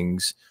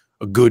things,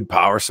 a good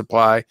power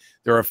supply.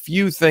 There are a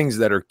few things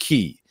that are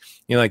key.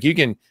 You know, like you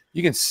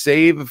can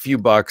save a few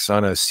bucks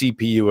on a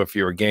CPU if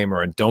you're a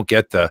gamer and don't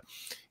get the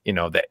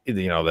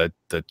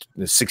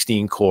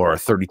 16 core or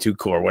 32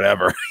 core,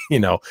 whatever,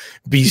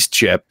 beast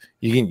chip.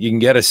 You can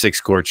get a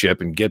 6-core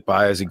chip and get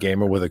by as a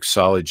gamer with a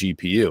solid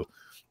GPU.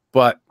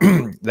 But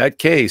that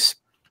case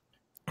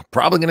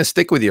probably going to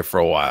stick with you for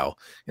a while,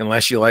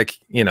 unless you like,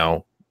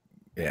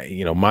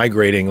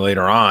 migrating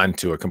later on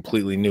to a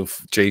completely new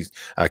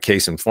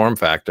case and form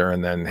factor,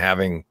 and then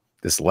having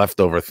this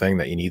leftover thing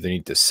that you either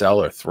need to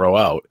sell or throw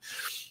out.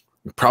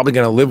 You're probably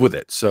going to live with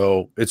it.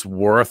 So it's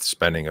worth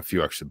spending a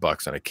few extra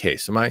bucks on a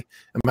case. Am I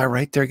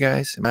right there,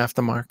 guys? Am I off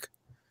the mark?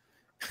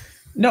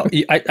 No,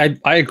 I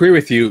agree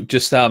with you.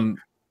 Just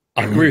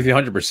I agree with you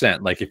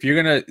 100%. Like, if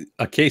you're gonna,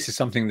 a case is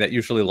something that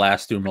usually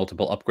lasts through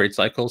multiple upgrade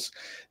cycles.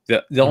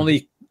 The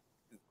only,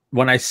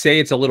 when I say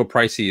it's a little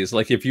pricey, is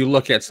like if you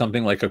look at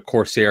something like a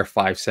Corsair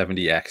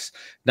 570X,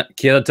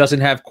 it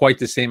doesn't have quite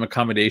the same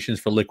accommodations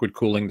for liquid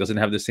cooling, doesn't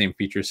have the same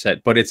feature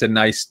set, but it's a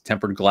nice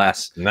tempered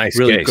glass,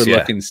 really case, good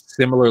looking.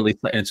 Similarly,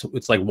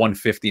 it's like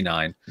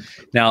 159.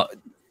 Now,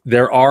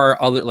 there are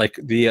other, like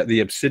the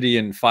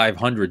Obsidian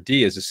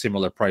 500D is a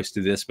similar price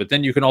to this, but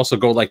then you can also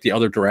go like the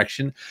other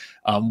direction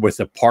with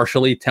a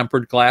partially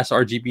tempered glass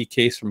RGB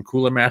case from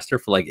Cooler Master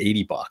for like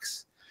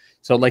 $80.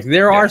 So like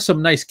there are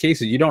some nice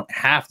cases. You don't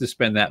have to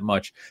spend that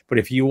much, but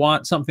if you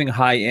want something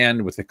high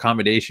end with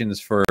accommodations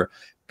for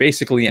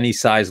basically any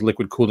size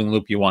liquid cooling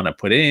loop you want to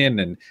put in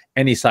and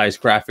any size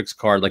graphics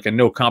card, like a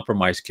no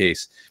compromise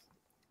case,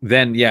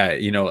 then yeah,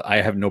 I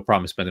have no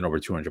problem spending over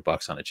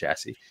 $200 on a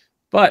chassis.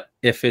 But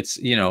if it's,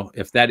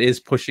 if that is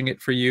pushing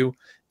it for you,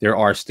 there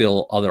are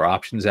still other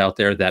options out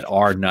there that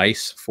are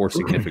nice for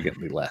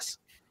significantly less.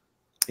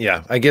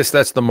 Yeah, I guess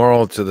that's the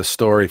moral to the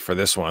story for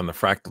this one. The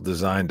Fractal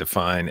Design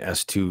Define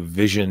S2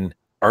 Vision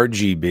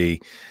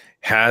RGB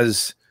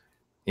has,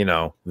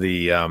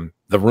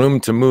 the room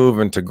to move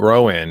and to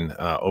grow in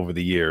over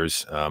the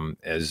years,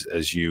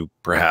 as you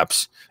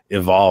perhaps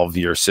evolve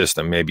your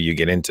system. Maybe you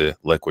get into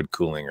liquid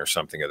cooling or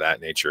something of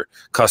that nature,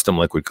 custom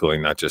liquid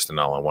cooling, not just an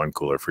all-in-one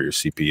cooler for your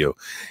CPU.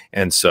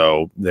 And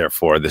so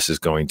therefore this is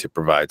going to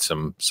provide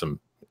some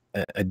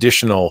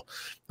additional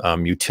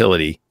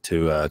utility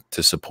to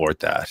support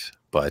that.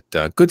 But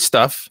good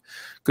stuff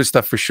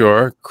for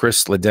sure.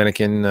 Chris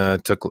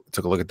Ledenikin took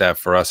a look at that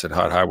for us at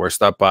HotHardware.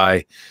 Stop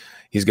by.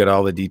 He's got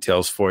all the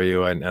details for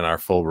you and our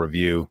full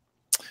review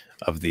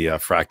of the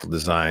Fractal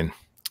Design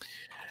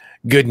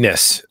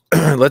goodness.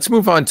 Let's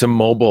move on to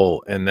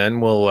mobile, and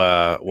then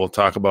we'll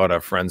talk about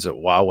our friends at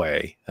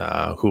Huawei,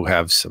 who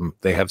have some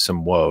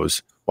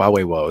woes.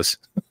 Huawei woes.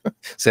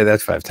 Say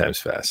that 5 times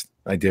fast.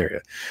 I dare you.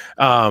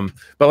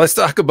 But let's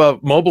talk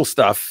about mobile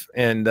stuff.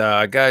 And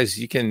guys,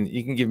 you can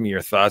give me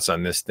your thoughts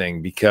on this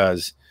thing,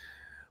 because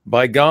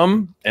by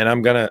gum, and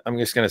I'm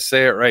just gonna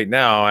say it right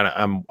now,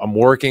 and I'm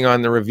working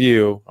on the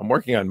review. I'm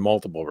working on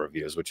multiple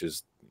reviews, which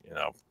is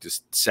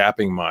just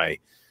sapping my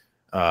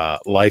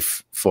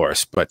life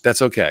force, but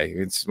that's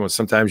okay.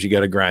 Sometimes you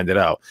got to grind it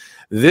out.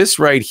 This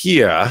right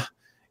here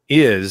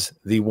is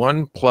the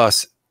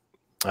OnePlus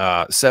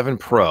 7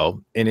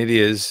 Pro, and it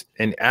is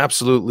an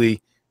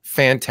absolutely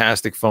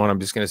fantastic phone.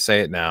 I'm just going to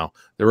say it now.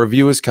 The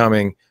review is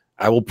coming.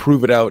 I will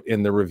prove it out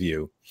in the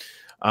review.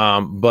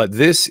 But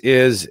this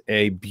is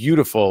a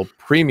beautiful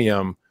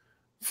premium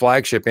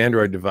flagship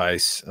Android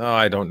device. Oh,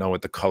 I don't know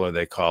what the color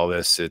they call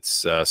this.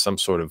 It's some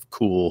sort of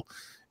cool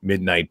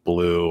midnight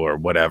blue or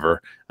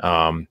whatever.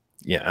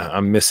 Yeah,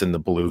 I'm missing the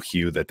blue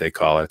hue that they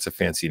call it. It's a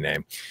fancy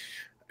name.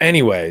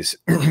 Anyways,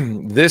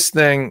 this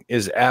thing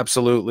is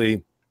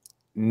absolutely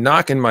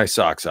knocking my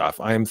socks off.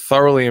 I am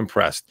thoroughly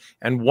impressed.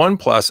 And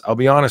OnePlus, I'll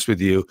be honest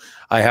with you,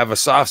 I have a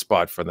soft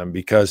spot for them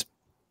because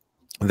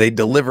they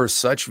deliver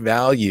such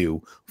value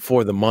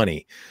for the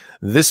money.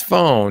 This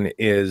phone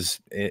is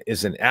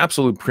an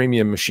absolute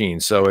premium machine.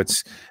 So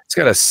it's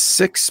got a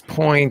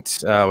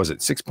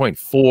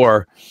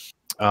 6.4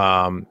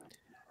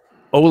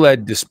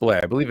 OLED display.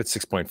 I believe it's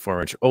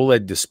 6.4 inch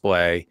OLED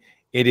display.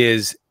 It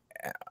is,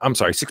 I'm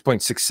sorry,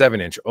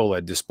 6.67 inch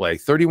OLED display,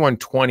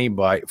 3120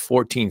 by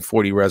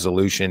 1440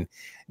 resolution,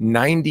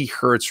 90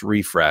 hertz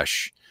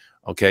refresh.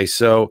 Okay,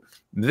 so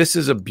this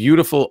is a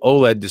beautiful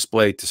OLED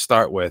display to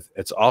start with.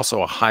 It's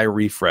also a high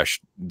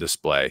refresh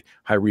display,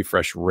 high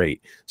refresh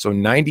rate. So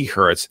 90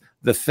 hertz.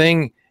 The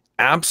thing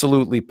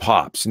absolutely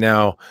pops.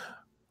 Now,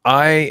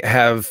 I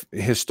have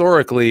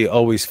historically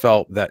always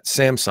felt that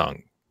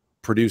Samsung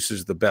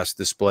produces the best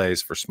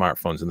displays for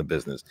smartphones in the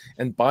business,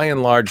 and by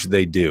and large,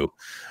 they do.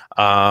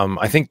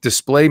 I think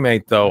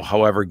DisplayMate, though,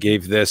 however,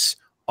 gave this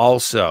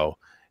also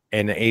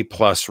an A+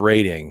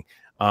 rating.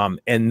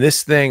 And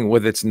this thing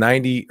with its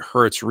 90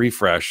 hertz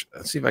refresh,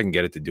 let's see if I can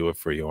get it to do it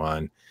for you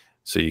on,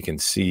 so you can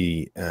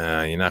see.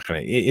 You're not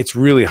gonna. It's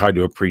really hard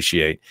to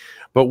appreciate,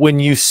 but when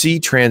you see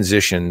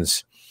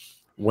transitions,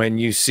 when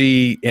you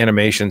see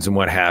animations and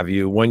what have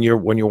you, when you're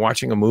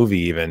watching a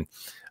movie, even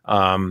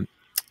on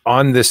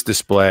this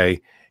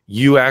display,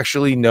 you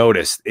actually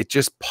notice it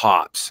just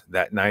pops,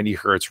 that 90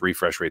 hertz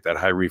refresh rate, that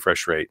high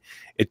refresh rate.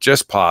 It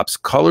just pops.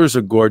 Colors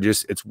are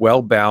gorgeous. It's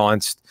well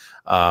balanced.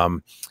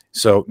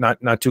 So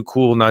not too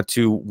cool, not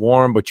too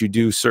warm, but you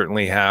do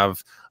certainly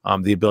have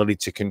the ability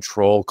to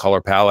control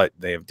color palette.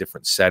 They have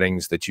different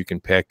settings that you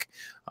can pick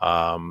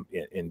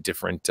in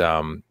different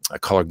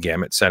color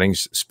gamut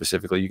settings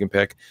specifically you can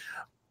pick.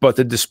 But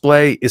the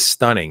display is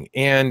stunning.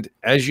 And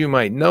as you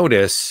might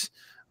notice,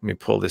 let me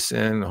pull this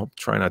in. I'll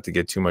try not to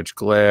get too much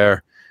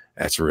glare.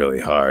 That's really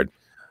hard.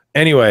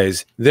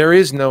 Anyways, there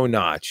is no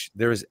notch.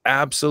 There is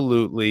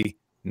absolutely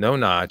no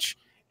notch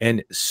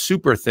and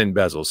super thin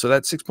bezel. So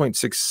that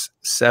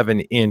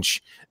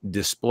 6.67-inch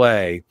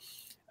display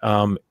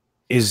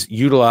is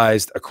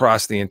utilized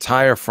across the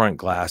entire front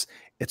glass.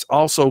 It's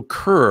also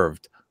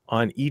curved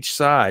on each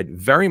side,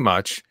 very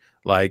much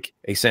like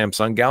a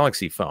Samsung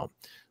Galaxy phone.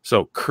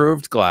 So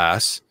curved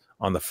glass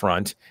on the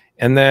front.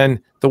 And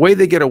then the way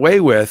they get away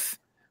with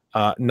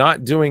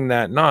not doing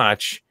that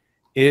notch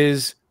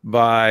is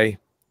by,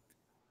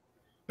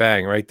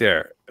 bang, right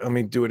there. Let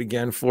me do it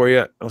again for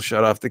you. I'll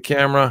shut off the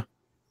camera.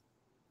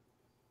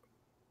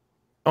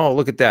 Oh,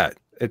 look at that.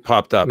 It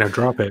popped up. Now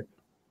drop it.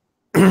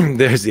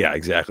 There's, yeah,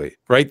 exactly.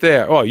 Right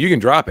there. Oh, you can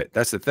drop it.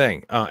 That's the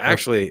thing.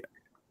 Actually,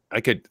 I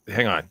could,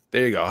 hang on.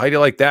 There you go. How do you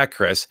like that,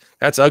 Chris?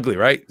 That's ugly,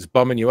 right? It's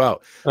bumming you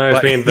out. I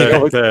mean,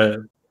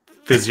 the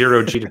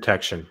zero G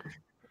detection.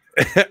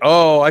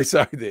 Oh, I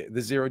saw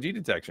the zero G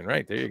detection.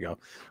 Right. There you go.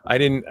 I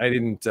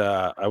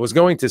was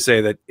going to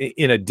say that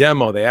in a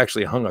demo, they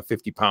actually hung a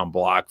 50-pound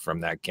block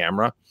from that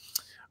camera.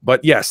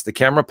 But yes, the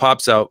camera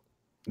pops out.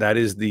 That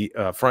is the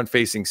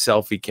front-facing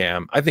selfie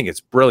cam. I think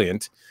it's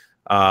brilliant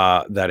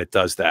that it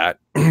does that.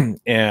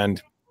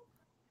 And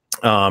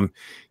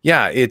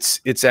yeah,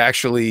 it's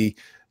actually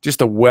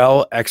just a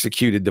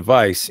well-executed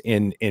device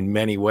in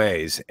many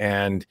ways.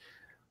 And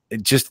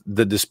just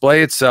the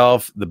display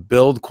itself, the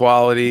build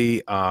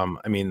quality.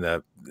 I mean,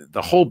 the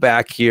whole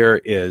back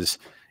here is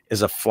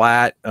a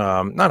flat,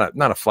 not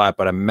a flat,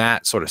 but a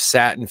matte sort of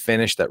satin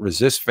finish that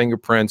resists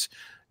fingerprints.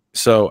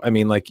 So, I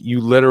mean, like,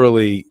 you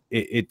literally,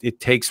 it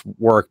takes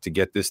work to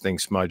get this thing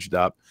smudged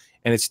up,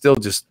 and it still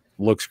just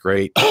looks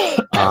great.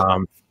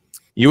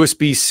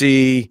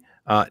 USB-C,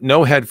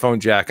 no headphone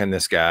jack on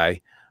this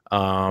guy.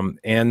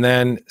 And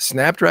then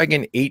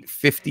Snapdragon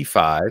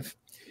 855,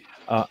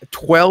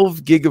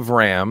 12 gig of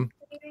RAM,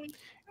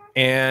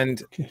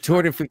 and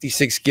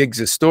 256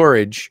 gigs of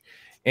storage.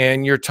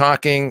 And you're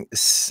talking,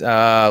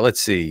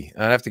 let's see,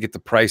 I'd have to get the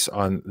price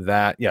on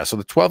that. Yeah, so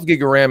the 12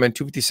 gig of RAM and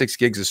 256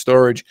 gigs of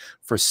storage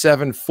for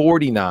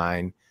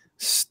 $749,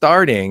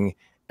 starting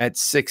at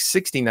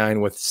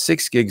 $669 with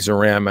 6 gigs of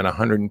RAM and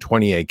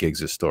 128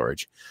 gigs of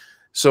storage.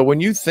 So when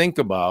you think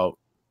about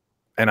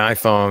an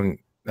iPhone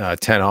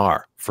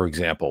XR, for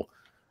example,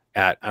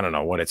 at, I don't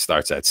know what it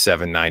starts at,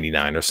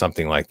 $799 or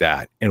something like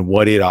that, and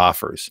what it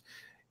offers.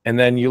 And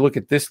then you look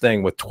at this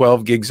thing with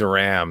 12 gigs of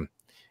RAM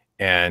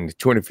and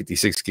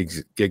 256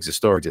 gigs of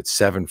storage at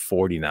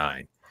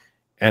 $749,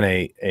 and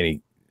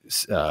a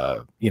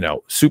you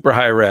know, super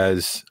high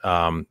res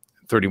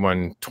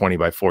 3120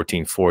 by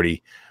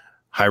 1440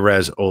 high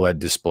res OLED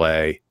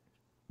display,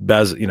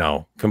 bezel, you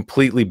know,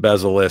 completely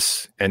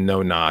bezel-less and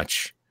no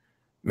notch.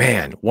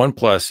 Man,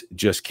 OnePlus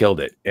just killed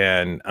it.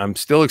 And I'm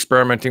still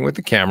experimenting with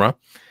the camera.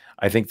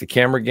 I think the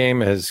camera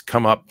game has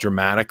come up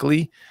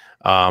dramatically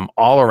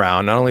all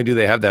around. Not only do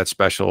they have that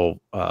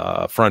special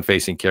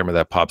front-facing camera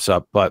that pops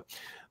up, but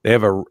they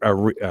have a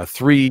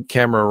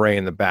 3-camera array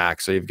in the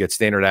back. So you've got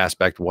standard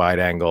aspect, wide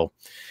angle,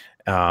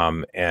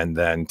 and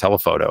then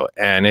telephoto.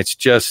 And it's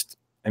just,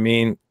 I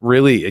mean,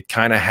 really, it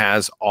kind of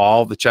has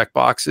all the check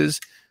boxes.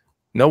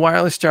 No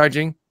wireless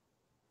charging.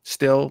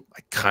 Still,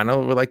 I kind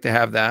of would like to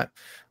have that.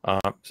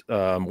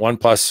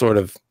 OnePlus sort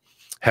of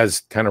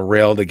has kind of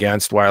railed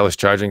against wireless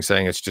charging,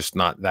 saying it's just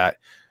not that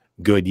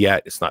good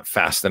yet. It's not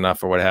fast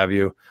enough or what have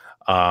you.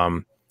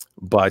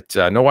 But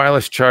no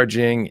wireless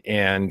charging,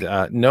 and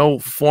no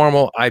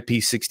formal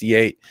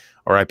IP68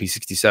 or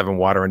IP67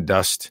 water and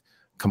dust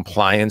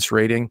compliance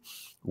rating,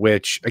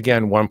 which,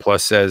 again, OnePlus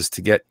says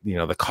to get, you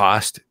know, the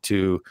cost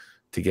to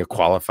get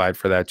qualified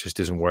for that just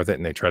isn't worth it,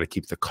 and they try to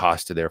keep the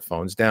cost of their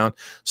phones down.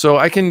 So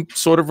I can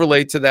sort of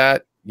relate to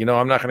that. You know,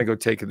 I'm not going to go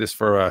take this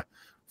for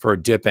a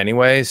dip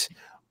anyways,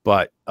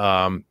 but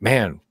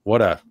man,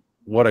 what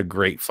a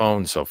great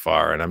phone so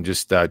far. And I'm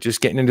just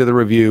getting into the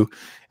review,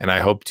 and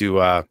I hope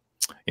to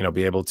you know,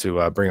 be able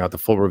to bring out the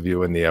full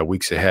review in the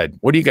weeks ahead.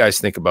 What do you guys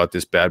think about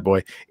this bad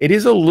boy? It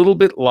is a little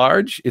bit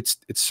large. It's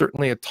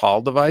certainly a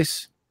tall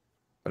device.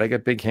 but I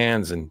got big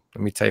hands, and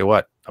let me tell you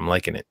what, I'm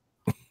liking it.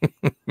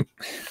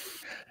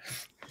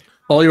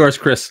 All yours,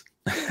 Chris.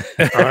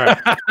 All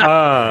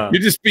right.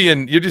 You're just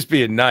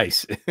being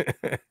nice.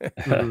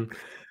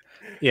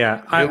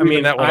 Yeah, I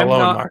mean that one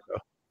alone, Marco.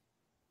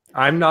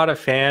 I'm not a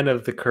fan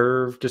of the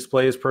curved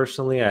displays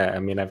personally. I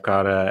mean, I've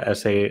got a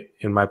S8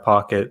 in my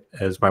pocket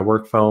as my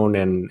work phone,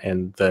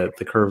 and the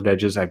curved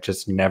edges I've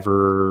just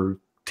never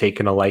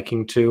taken a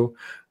liking to.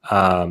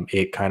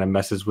 It kind of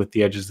messes with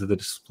the edges of the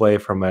display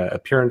from an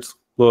appearance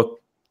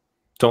look.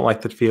 Don't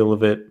like the feel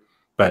of it,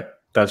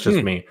 but that's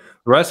just me.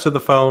 The rest of the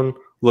phone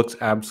looks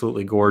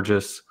absolutely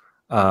gorgeous.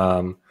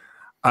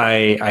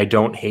 I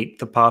don't hate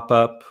the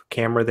pop-up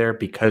camera there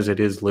because it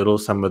is little.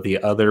 Some of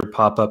the other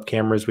pop-up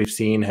cameras we've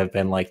seen have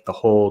been like the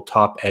whole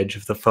top edge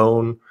of the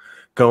phone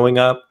going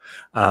up.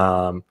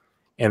 And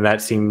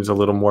that seems a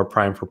little more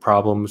prime for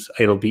problems.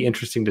 It'll be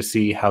interesting to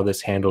see how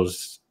this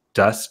handles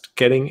dust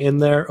getting in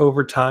there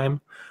over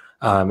time.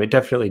 It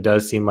definitely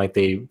does seem like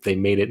they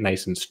made it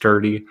nice and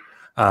sturdy.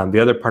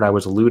 The other part I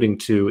was alluding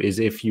to is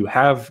if you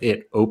have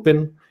it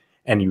open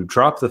and you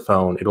drop the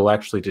phone, it'll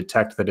actually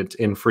detect that it's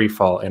in free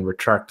fall and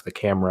retract the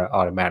camera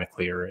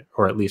automatically,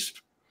 or at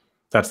least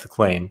that's the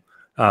claim.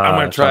 I'm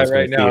going to try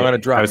right now. I'm going to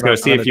drop it. I was going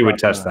to see if you would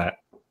test that.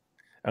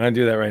 I'm going to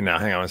do that right now.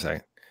 Hang on a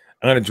second.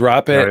 I'm going to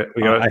drop it.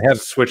 I have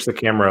switched the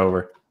camera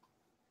over.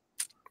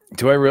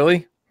 Do I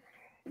really?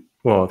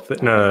 Well,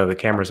 no, the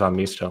camera's on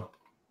me still.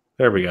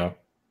 There we go.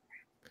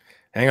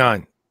 Hang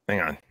on.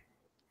 Let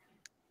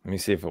me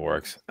see if it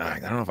works. I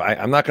don't know if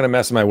I'm not going to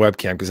mess with my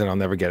webcam because then I'll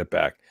never get it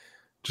back.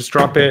 Just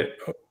drop it.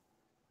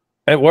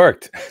 It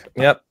worked.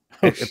 Yep.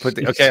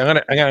 Okay,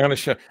 I'm gonna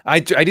show. I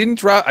didn't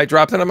drop. I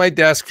dropped it on my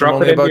desk.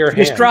 Drop it into your hand.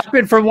 Just drop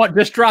it from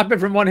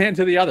one hand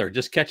to the other.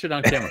 Just catch it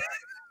on camera.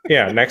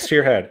 Yeah, next to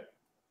your head.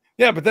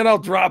 Yeah, but then I'll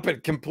drop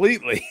it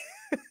completely.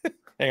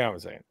 Hang on a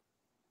second.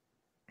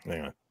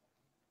 Hang on.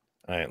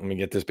 All right, let me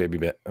get this baby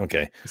bit.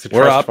 Okay,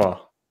 we're up.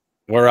 Fall.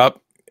 We're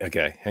up.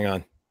 Okay, hang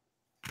on.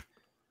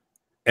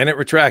 And it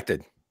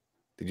retracted.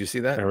 Did you see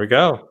that? There we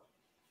go.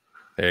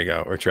 There you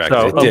go.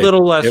 Retracted. So a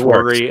little less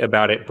worry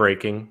about it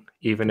breaking,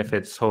 even if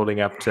it's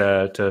holding up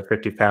to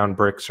 50-pound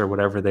bricks or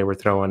whatever they were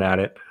throwing at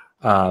it.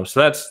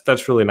 So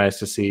that's really nice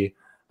to see.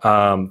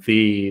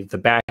 The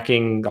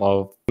backing,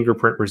 all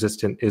fingerprint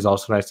resistant, is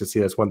also nice to see.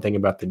 That's one thing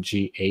about the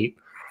G8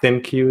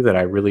 ThinQ that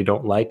I really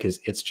don't like, is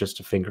it's just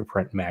a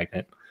fingerprint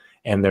magnet,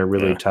 and they're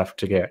really tough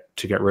to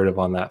get rid of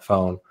on that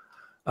phone.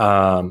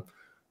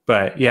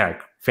 But yeah,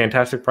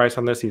 fantastic price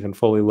on this, even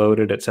fully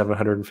loaded at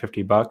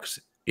 $750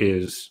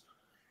 is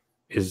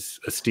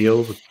a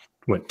steal.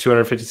 With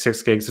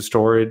 256 gigs of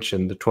storage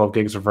and the 12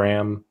 gigs of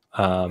RAM,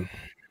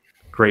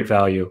 great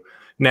value.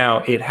 Now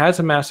it has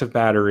a massive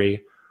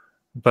battery,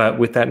 but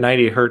with that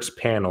 90 hertz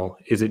panel,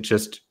 is it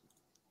just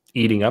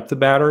eating up the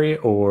battery,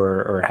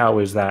 or how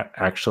is that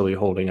actually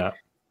holding up?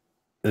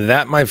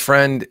 That, my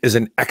friend, is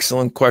an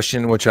excellent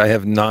question, which I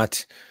have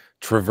not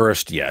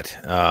traversed yet.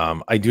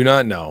 I do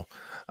not know.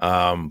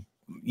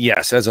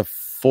 Yes, as a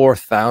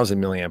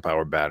 4,000 milliamp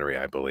hour battery,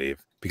 I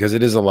believe, because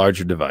it is a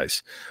larger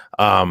device.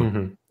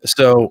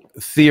 So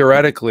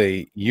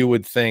theoretically, you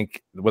would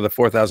think with a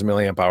 4,000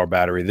 milliamp hour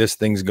battery, this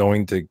thing's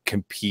going to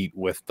compete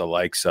with the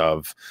likes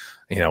of,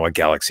 a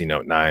Galaxy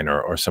Note 9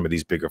 or some of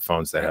these bigger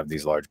phones that have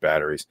these large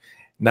batteries.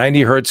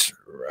 90 hertz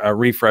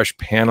refresh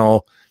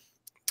panel.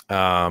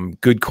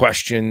 Good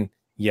question.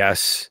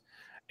 Yes.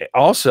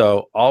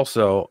 Also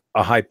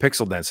a high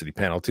pixel density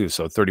panel too.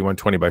 So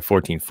 3120 by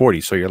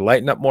 1440. So you're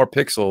lighting up more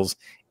pixels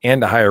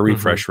and a higher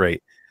refresh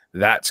rate.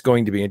 That's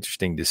going to be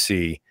interesting to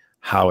see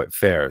how it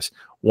fares.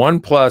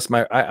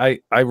 OnePlus,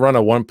 I run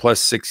a OnePlus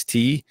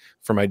 6T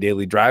for my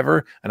daily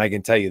driver, and I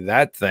can tell you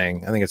that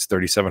thing, I think it's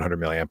 3,700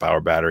 milliamp hour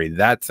battery.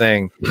 That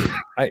thing,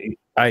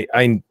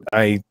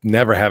 I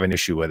never have an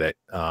issue with it.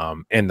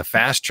 And the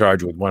fast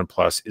charge with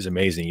OnePlus is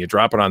amazing. You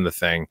drop it on the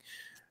thing,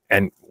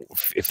 and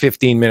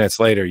 15 minutes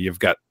later, you've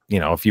got,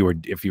 if you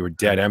were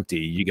dead empty,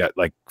 you got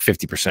like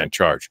 50%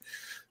 charge.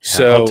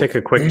 So I'll take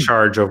a quick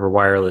charge over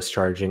wireless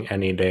charging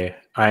any day.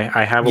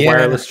 I have a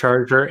wireless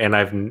charger, and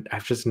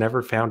I've just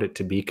never found it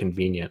to be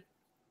convenient.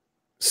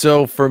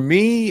 So for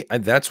me,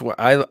 that's what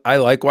I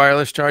like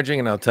wireless charging,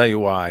 and I'll tell you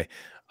why.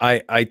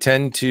 I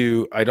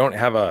don't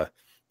have a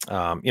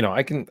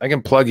I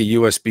can plug a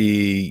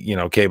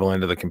USB cable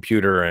into the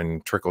computer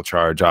and trickle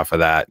charge off of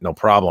that, no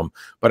problem.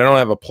 But I don't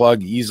have a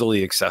plug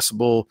easily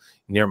accessible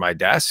near my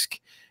desk,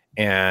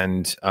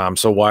 and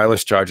so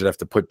wireless charge I'd have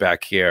to put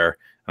back here.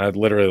 I'd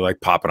literally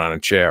like pop it on a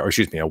chair, or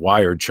excuse me, a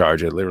wired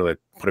charge. I'd literally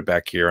put it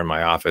back here in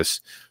my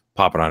office,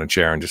 pop it on a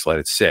chair, and just let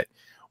it sit.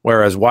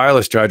 Whereas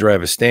wireless charger, I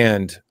have a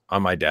stand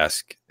on my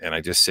desk, and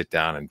I just sit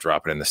down and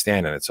drop it in the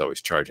stand, and it's always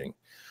charging.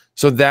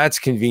 So that's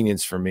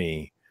convenience for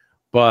me.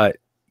 But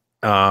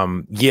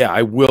yeah,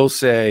 I will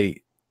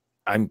say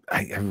I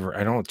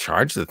don't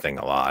charge the thing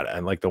a lot.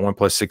 And like the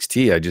OnePlus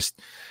 6T,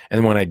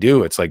 and when I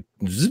do, it's like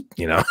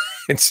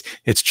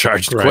it's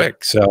charged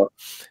quick. So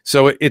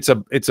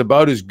it's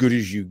about as good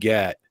as you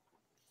get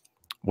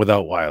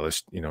without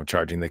wireless,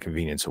 charging, the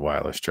convenience of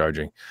wireless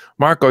charging.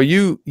 Marco,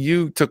 you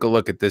took a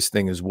look at this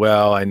thing as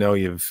well. I know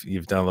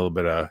you've done a little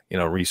bit of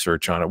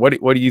research on it.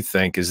 What do you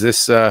think? Is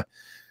this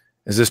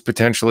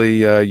potentially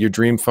your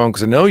dream phone?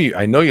 Because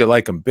I know you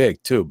like them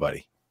big too,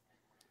 buddy.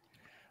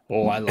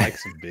 Oh, I like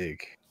some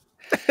big.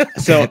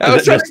 So I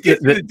was trying to get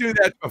you to do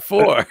that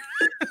before.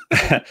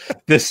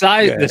 the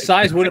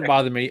size wouldn't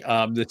bother me.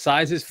 The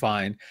size is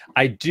fine.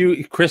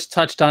 Chris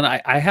touched on,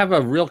 I have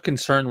a real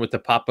concern with the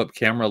pop-up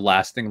camera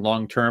lasting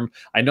long term.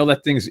 I know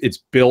that it's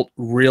built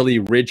really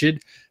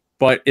rigid,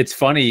 but it's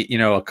funny,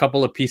 a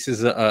couple of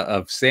pieces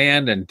of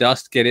sand and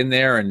dust get in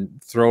there and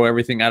throw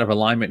everything out of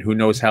alignment. Who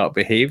knows how it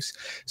behaves?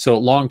 So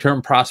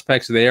long-term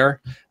prospects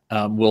there,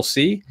 we'll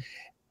see.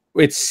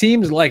 It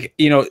seems like,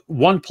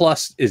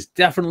 OnePlus is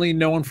definitely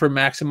known for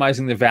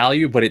maximizing the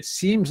value, but it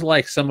seems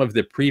like some of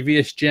the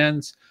previous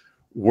gens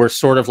were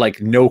sort of like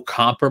no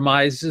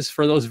compromises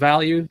for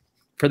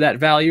that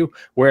value.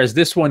 Whereas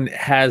this one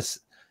has,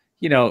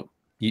 you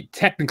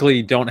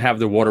technically don't have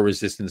the water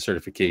resistant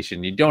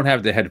certification. You don't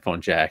have the headphone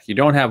jack. You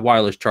don't have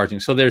wireless charging.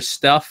 So there's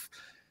stuff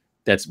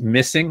that's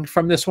missing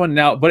from this one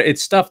now, but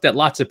it's stuff that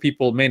lots of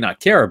people may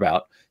not care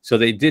about. So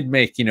they did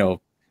make,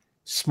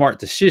 smart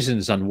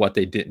decisions on what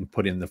they didn't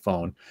put in the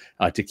phone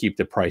to keep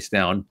the price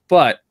down.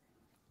 But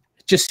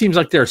it just seems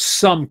like there are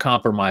some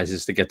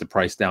compromises to get the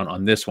price down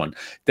on this one.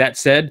 That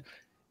said,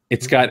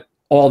 it's got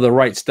all the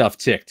right stuff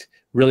ticked.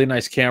 Really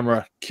nice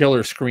camera,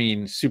 killer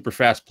screen, super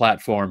fast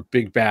platform,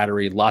 big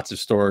battery, lots of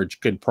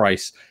storage, good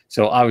price.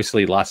 So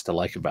obviously lots to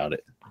like about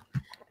it.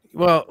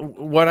 Well,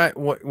 what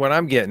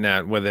I'm getting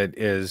at with it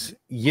is,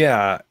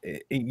 yeah,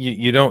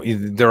 you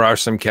don't. There are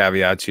some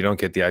caveats. You don't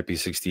get the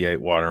IP68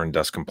 water and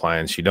dust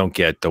compliance. You don't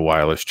get the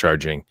wireless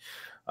charging.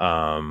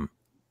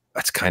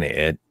 That's kind of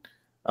it.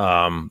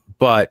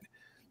 But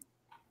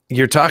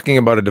you're talking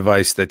about a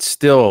device that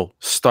still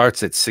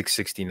starts at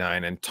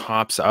 $669 and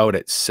tops out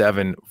at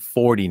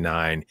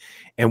 $749,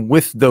 and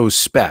with those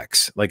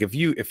specs, like if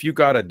you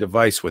got a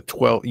device with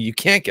 12, you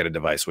can't get a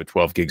device with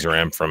 12 gigs of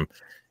RAM from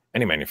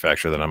any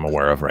manufacturer that I'm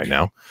aware of right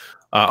now.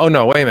 Oh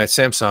no, wait a minute,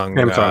 Samsung.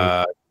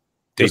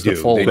 They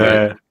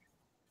do.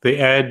 The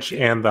Edge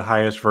and the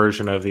highest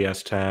version of the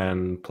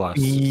S10 Plus.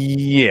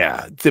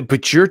 Yeah,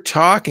 but you're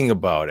talking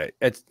about it.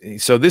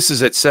 So this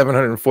is at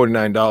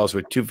 $749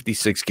 with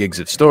 256 gigs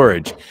of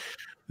storage.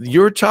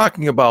 You're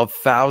talking about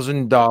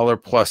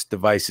 $1,000 plus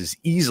devices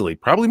easily,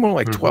 probably more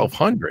like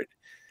 $1,200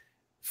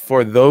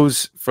 for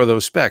those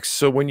specs.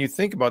 So when you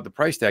think about the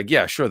price tag,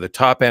 yeah, sure, the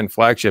top end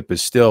flagship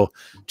is still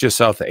just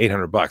south of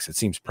 $800. It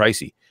seems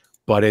pricey,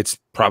 but it's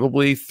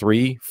probably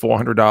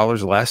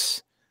 $300-400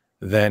 less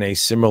than a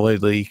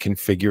similarly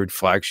configured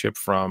flagship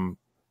from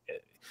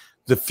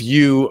the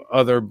few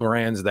other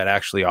brands that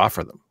actually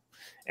offer them.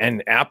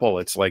 And Apple,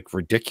 it's like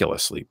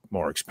ridiculously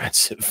more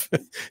expensive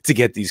to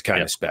get these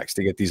kind of specs,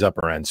 to get these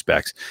upper end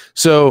specs.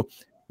 So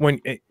when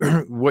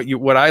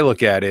what I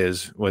look at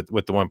is with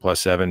the OnePlus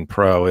 7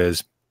 Pro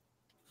is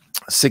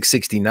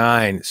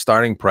 $669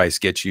 starting price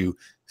gets you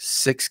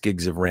 6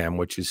 gigs of RAM,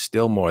 which is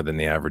still more than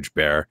the average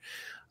bear.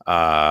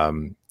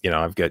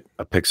 I've got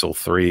a Pixel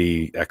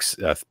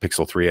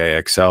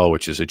 3a XL,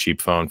 which is a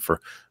cheap phone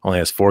only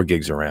has 4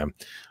 gigs of RAM.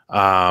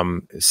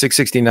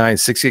 $669,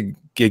 6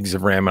 gigs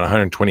of RAM and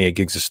 128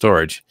 gigs of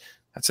storage.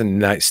 That's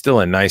still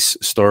a nice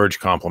storage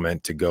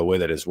complement to go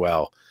with it as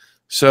well.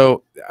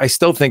 So I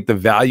still think the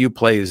value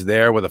play is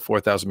there with a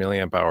 4,000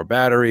 milliamp hour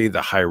battery,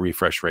 the high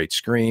refresh rate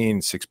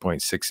screen,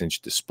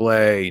 6.6-inch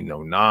display,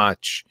 no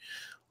notch,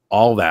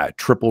 all that,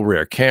 triple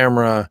rear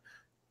camera.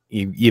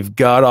 You've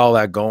got all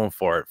that going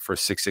for it for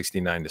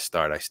 $669 to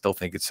start. I still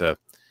think it's a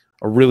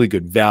really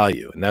good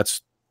value, and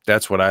that's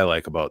what I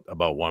like about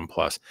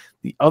OnePlus.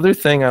 The other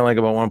thing I like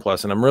about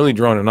OnePlus, and I'm really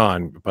droning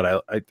on,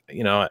 but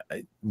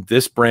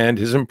this brand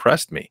has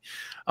impressed me.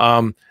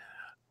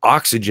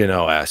 Oxygen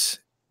OS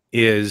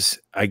is,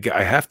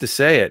 I have to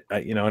say it,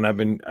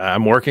 and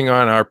I'm working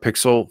on our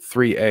Pixel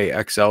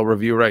 3a XL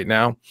review right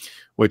now,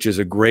 which is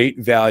a great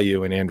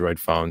value in Android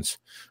phones.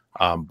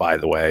 By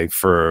the way,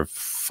 for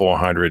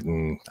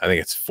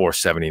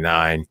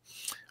 $479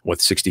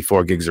 with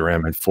 64 gigs of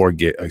RAM and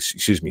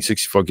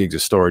 64 gigs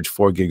of storage,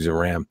 4 gigs of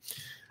RAM.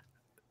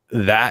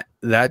 That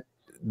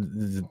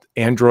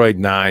Android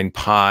 9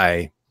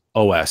 Pie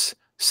OS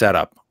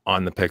setup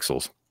on the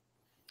Pixels,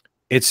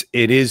 it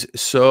is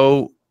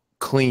so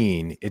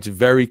clean. It's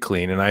very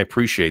clean, and I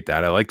appreciate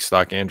that. I like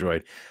stock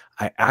Android.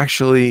 I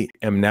actually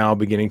am now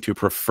beginning to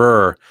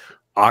prefer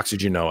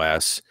Oxygen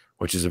OS,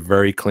 which is a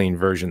very clean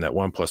version that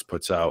OnePlus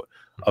puts out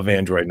of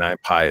Android 9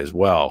 Pie as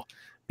well,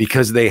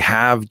 because they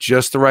have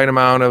just the right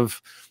amount of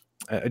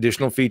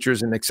additional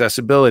features and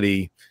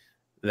accessibility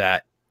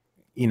that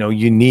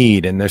you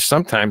need. And there's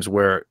sometimes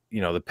where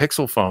the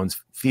Pixel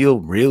phones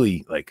feel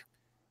really like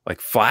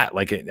flat.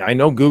 Like I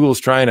know Google's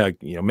trying to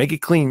make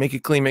it clean,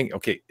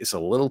 okay, it's a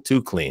little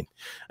too clean.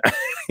 I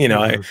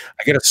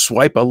got to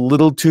swipe a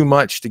little too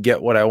much to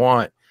get what I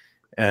want.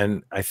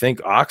 And I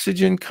think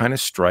Oxygen kind of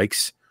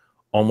strikes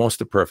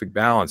almost a perfect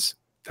balance.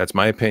 That's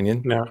my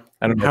opinion. Now,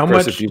 I don't know, how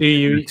Chris, much if you do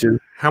you too.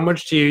 how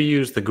much do you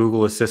use the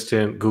Google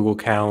Assistant, Google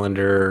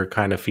Calendar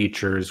kind of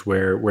features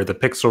where the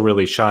Pixel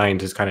really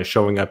shines is kind of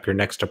showing up your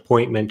next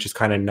appointment, just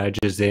kind of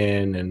nudges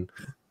in, and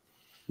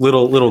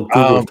little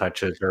Google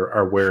touches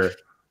are where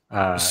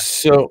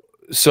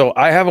So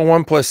I have a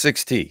OnePlus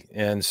 6T,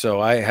 and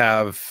so I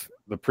have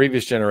the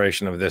previous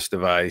generation of this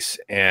device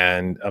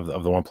and of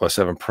the OnePlus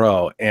 7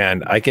 Pro,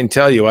 and I can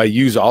tell you I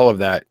use all of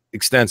that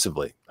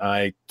extensively.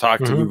 I talk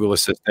to Google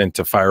Assistant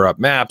to fire up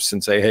maps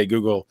and say, "Hey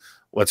Google,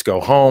 let's go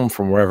home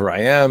from wherever I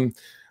am."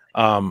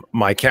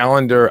 My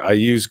calendar, I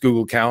use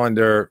Google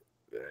Calendar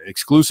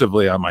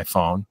exclusively on my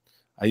phone.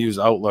 I use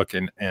Outlook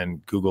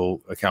and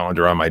Google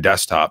Calendar on my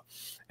desktop,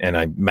 and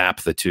I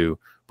map the two.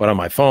 But on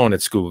my phone,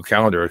 it's Google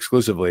Calendar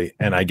exclusively,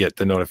 and I get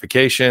the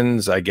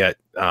notifications. I get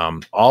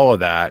all of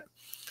that.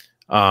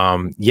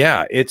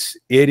 Yeah, it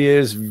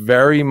is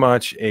very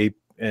much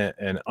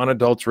an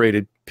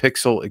unadulterated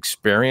Pixel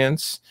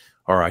experience,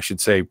 or I should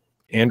say,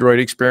 Android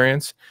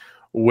experience,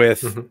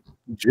 with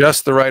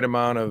just the right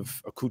amount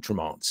of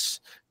accoutrements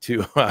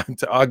to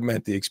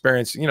augment the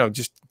experience. You know,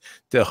 just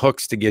the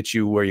hooks to get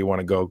you where you want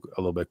to go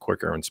a little bit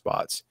quicker in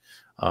spots.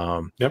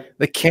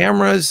 The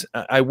cameras,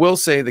 I will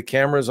say, the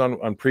cameras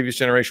on previous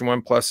generation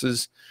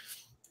OnePluses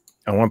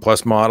and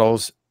OnePlus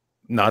models,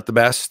 not the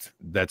best.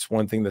 That's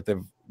one thing that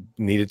they've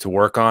needed to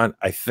work on.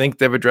 I think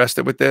they've addressed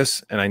it with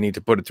this, and I need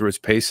to put it through its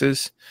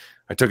paces.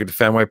 I took it to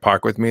Fenway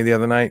Park with me the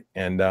other night,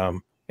 and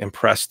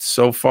impressed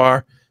so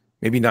far.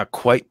 Maybe not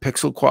quite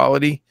Pixel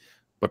quality,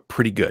 but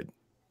pretty good,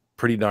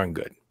 pretty darn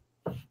good.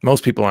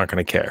 Most people aren't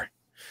going to care.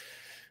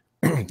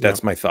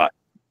 That's my thought,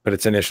 but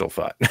it's initial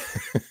thought.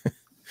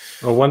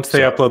 Well, once they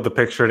upload the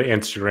picture to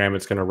Instagram,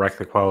 it's going to wreck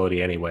the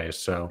quality anyway.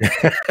 So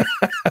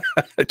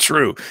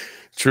true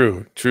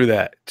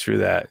that.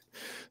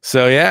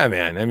 So yeah,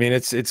 man. I mean,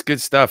 it's good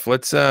stuff.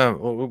 Let's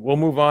we'll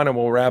move on and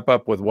we'll wrap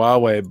up with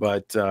Huawei.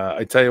 But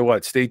I tell you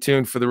what, stay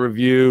tuned for the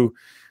review.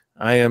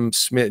 I am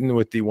smitten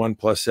with the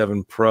OnePlus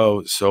 7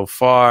 Pro so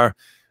far.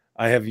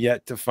 I have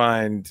yet to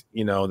find,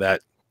 that,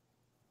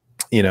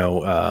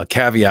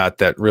 caveat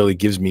that really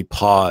gives me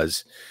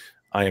pause.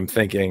 I am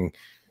thinking,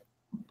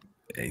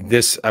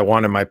 this I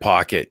want in my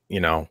pocket.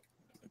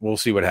 We'll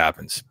see what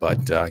happens,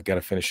 but I got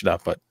to finish it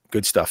up. But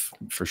good stuff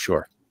for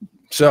sure.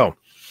 So, all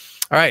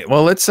right,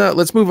 well, let's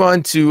move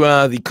on to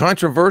the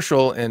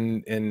controversial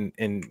and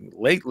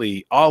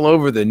lately all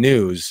over the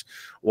news,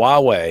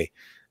 Huawei.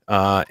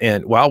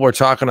 And while we're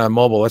talking on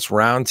mobile, let's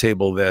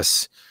roundtable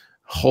this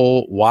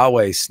whole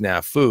Huawei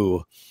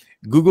snafu.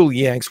 Google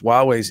yanks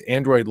Huawei's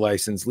Android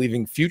license,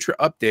 leaving future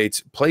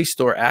updates, Play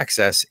Store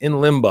access in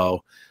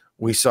limbo.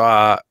 We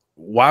saw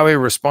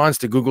Huawei responds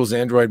to Google's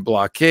Android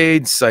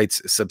blockade,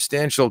 cites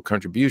substantial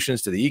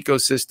contributions to the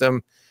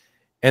ecosystem.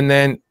 And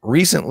then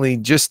recently,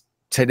 just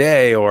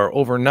today or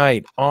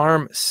overnight,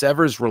 ARM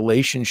severs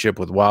relationship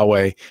with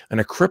Huawei,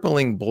 and a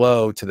crippling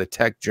blow to the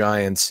tech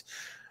giant's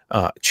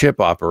chip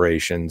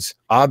operations.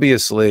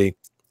 Obviously,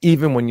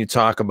 even when you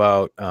talk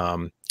about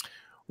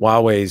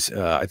Huawei's,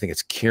 I think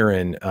it's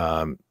Kirin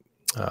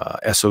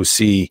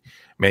SoC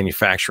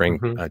manufacturing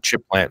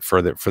chip plant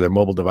for their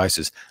mobile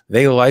devices,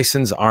 they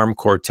license ARM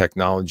core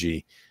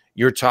technology.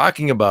 You're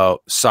talking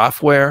about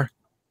software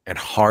and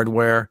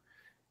hardware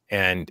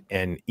and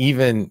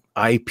even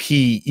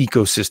IP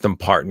ecosystem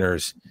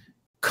partners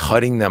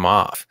cutting them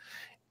off.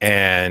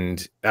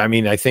 And I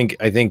mean, I think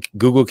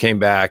Google came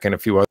back and a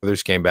few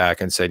others came back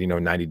and said,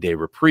 90-day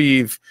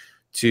reprieve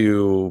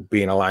to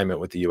be in alignment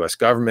with the US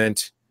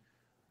government.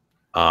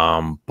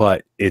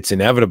 But it's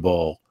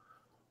inevitable.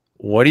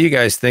 What do you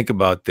guys think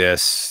about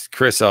this,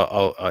 Chris?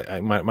 Well,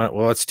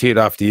 let's tee it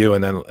off to you,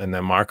 and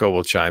then Marco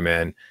will chime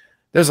in.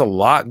 There's a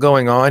lot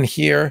going on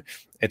here.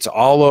 It's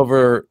all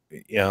over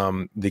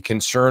the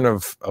concern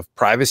of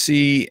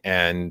privacy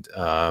and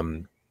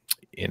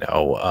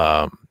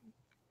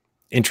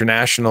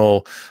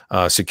international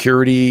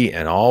security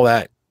and all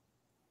that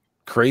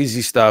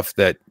crazy stuff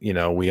that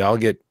we all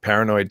get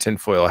paranoid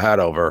tinfoil hat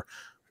over.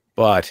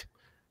 But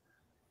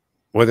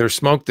where there's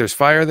smoke, there's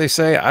fire, they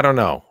say. I don't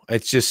know.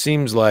 It just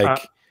seems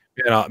like,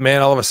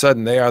 man, all of a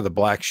sudden they are the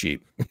black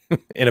sheep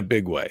in a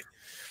big way.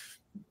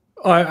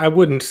 I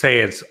wouldn't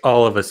say it's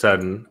all of a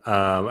sudden.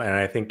 And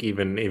I think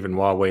even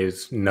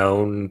Huawei's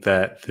known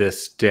that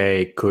this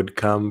day could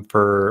come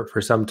for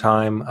some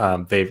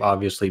time. They've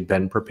obviously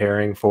been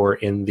preparing for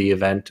in the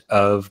event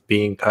of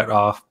being cut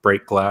off,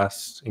 break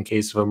glass in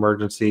case of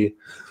emergency.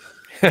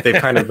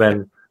 They've kind of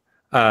been...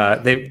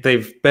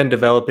 they've been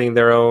developing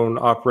their own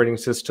operating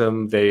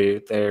system.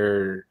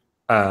 They're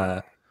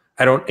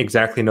I don't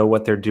exactly know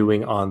what they're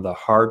doing on the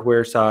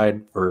hardware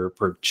side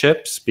for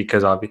chips,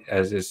 because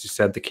as you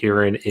said, the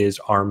Kirin is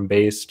ARM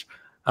based.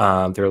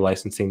 They're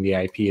licensing the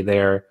IP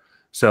there,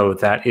 so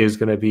that is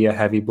going to be a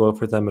heavy blow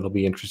for them. It'll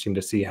be interesting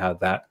to see how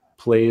that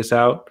plays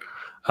out,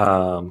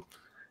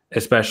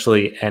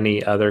 especially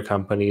any other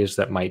companies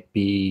that might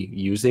be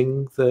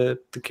using the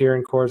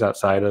Kirin cores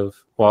outside of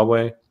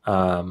Huawei.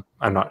 I'm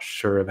not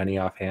sure of any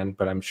offhand,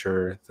 but I'm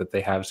sure that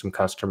they have some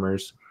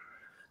customers.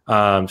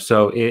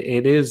 So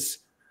it is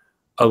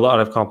a lot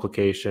of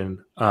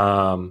complication.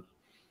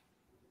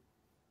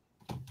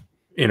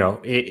 You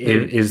know,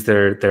 is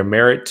there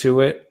merit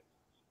to it?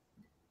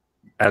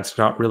 That's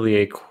not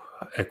really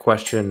a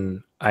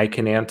question I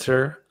can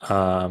answer.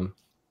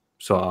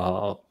 So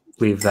I'll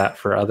leave that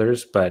for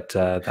others, but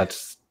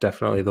that's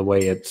definitely the way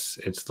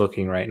it's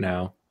looking right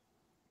now.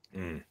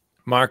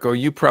 Marco,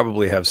 you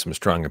probably have some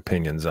strong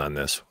opinions on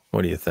this.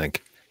 What do you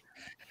think?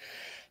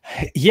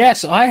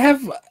 Yes, I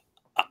have.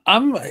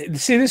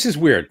 See, this is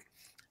weird.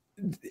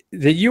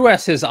 The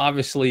U.S. has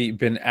obviously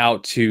been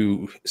out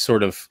to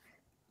sort of,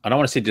 I don't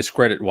want to say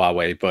discredit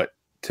Huawei, but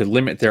to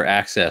limit their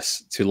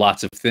access to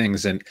lots of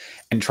things and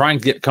trying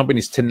to get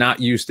companies to not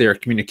use their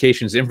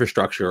communications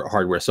infrastructure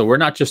hardware. So we're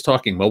not just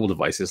talking mobile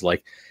devices,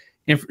 like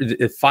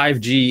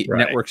 5G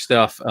network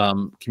stuff,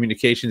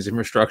 communications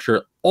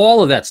infrastructure,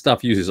 all of that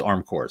stuff uses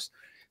ARM cores.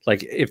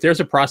 Like if there's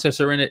a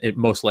processor in it, it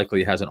most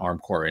likely has an ARM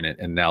core in it.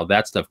 And now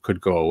that stuff could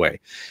go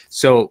away.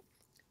 So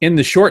in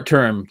the short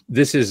term,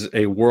 this is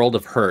a world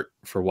of hurt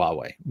for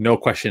Huawei. No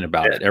question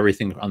about it.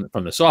 Everything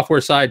from the software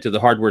side to the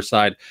hardware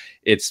side,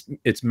 it's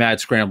mad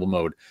scramble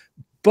mode.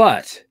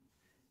 But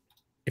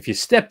if you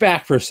step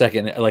back for a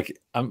second, like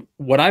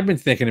what I've been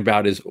thinking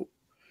about is,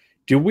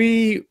 do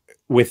we,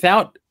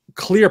 without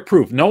clear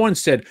proof, no one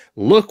said,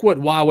 look what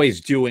Huawei's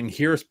doing,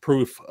 here's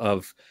proof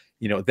of,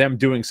 you know, them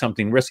doing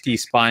something risky,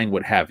 spying,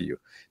 what have you.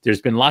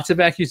 There's been lots of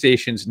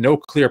accusations, no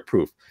clear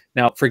proof.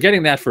 Now,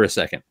 forgetting that for a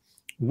second,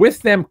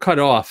 with them cut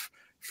off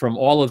from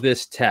all of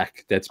this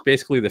tech, that's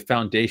basically the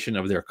foundation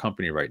of their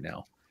company right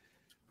now.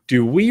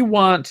 Do we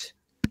want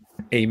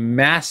a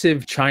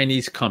massive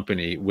Chinese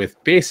company with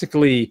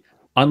basically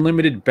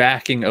unlimited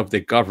backing of the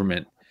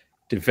government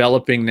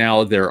developing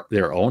now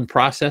their own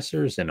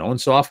processors and own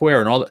software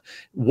and all that?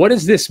 What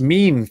does this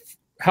mean?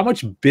 How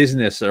much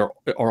business are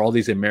all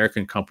these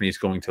American companies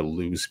going to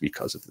lose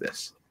because of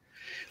this?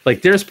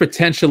 Like there's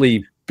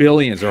potentially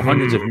billions or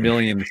hundreds of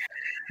millions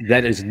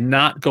that is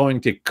not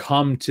going to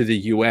come to the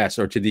US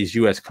or to these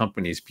US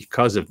companies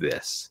because of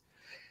this.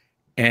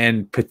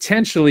 And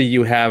potentially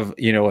you have,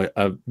 you know,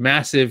 a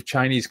massive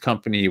Chinese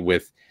company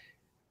with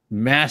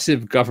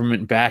massive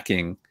government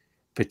backing,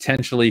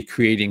 potentially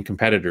creating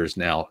competitors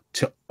now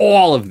to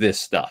all of this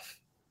stuff.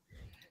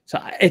 So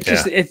it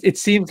just, it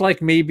seems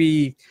like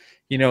maybe,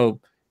 you know,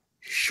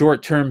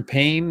 short-term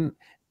pain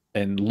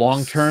and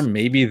long-term,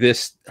 maybe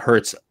this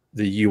hurts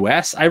the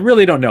US. I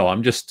really don't know.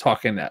 I'm just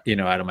talking, you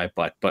know, out of my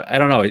butt, but I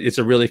don't know. It's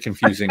a really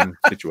confusing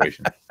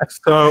situation.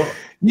 So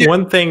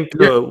one thing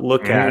to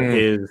look at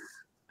is,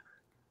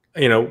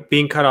 you know,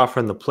 being cut off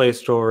from the Play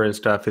Store and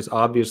stuff is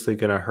obviously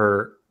going to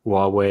hurt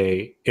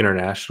Huawei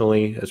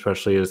internationally,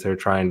 especially as they're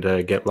trying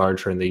to get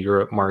larger in the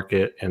Europe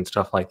market and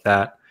stuff like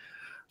that.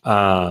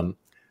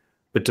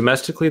 But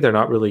domestically, they're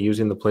not really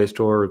using the Play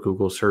Store or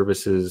Google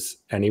services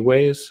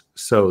anyways.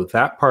 So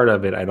that part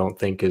of it, I don't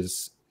think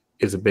is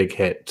a big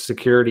hit.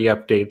 Security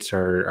updates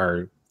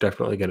are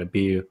definitely going to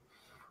be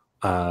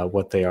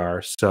what they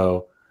are.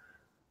 So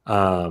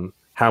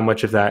how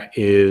much of that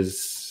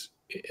is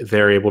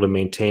they're able to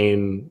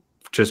maintain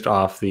just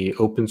off the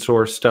open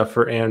source stuff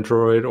for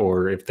Android,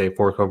 or if they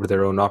fork over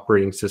their own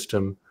operating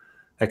system,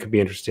 that could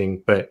be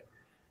interesting. But,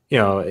 you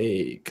know,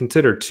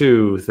 consider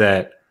too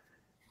that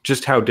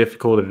just how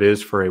difficult it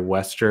is for a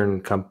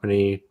Western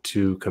company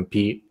to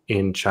compete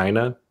in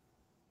China.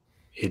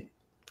 It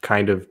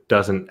kind of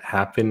doesn't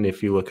happen.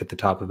 If you look at the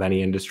top of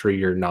any industry,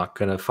 you're not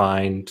going to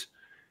find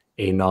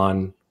a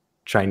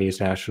non-Chinese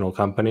national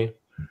company.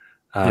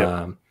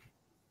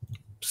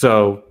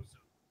 So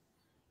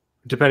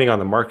depending on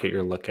the market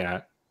you look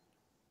at,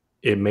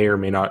 it may or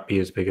may not be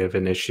as big of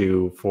an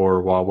issue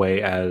for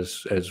Huawei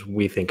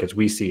as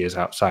we see as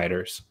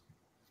outsiders.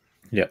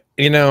 Yeah,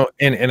 you know,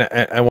 and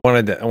I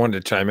wanted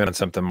to chime in on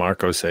something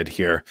Marco said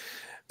here.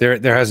 There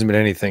hasn't been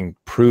anything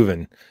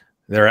proven.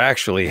 There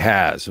actually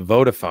has.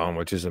 Vodafone,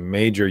 which is a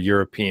major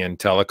European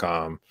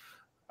telecom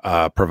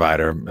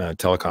provider,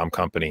 telecom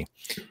company,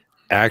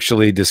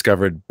 actually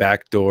discovered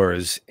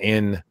backdoors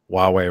in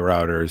Huawei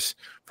routers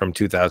from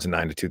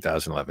 2009 to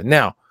 2011.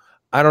 Now,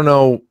 I don't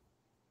know,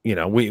 you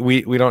know,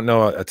 we don't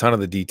know a ton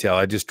of the detail.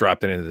 I just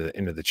dropped it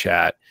into the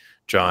chat.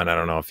 John, I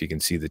don't know if you can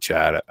see the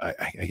chat. I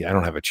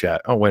don't have a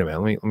chat. Oh, wait a minute.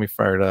 Let me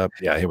fire it up.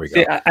 Yeah, here we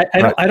go. See,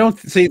 I don't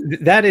see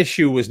that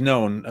issue was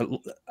known.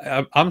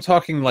 I'm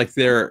talking like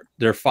their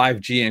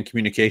 5G and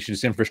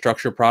communications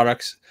infrastructure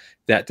products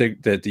that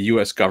the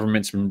U.S.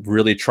 government's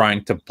really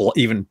trying to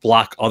even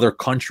block other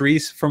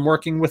countries from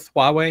working with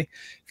Huawei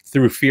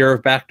through fear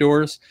of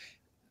backdoors.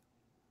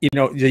 You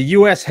know, the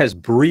U.S. has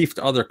briefed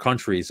other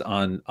countries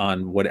on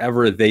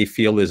whatever they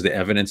feel is the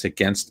evidence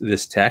against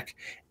this tech,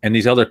 and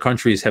these other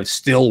countries have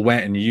still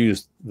went and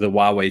used the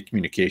Huawei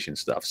communication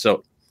stuff.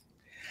 So,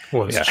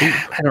 well, it's cheap.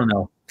 I don't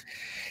know.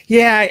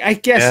 Yeah, I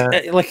guess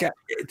like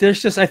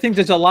there's just, I think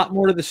there's a lot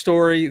more to the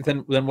story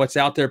than what's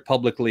out there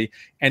publicly,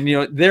 and you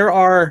know there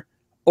are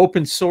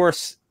open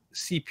source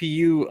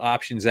CPU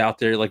options out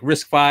there. Like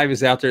RISC-V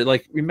is out there.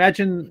 Like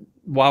imagine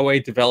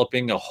Huawei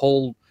developing a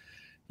whole,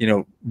 you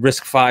know,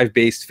 RISC-V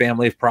based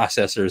family of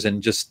processors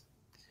and just,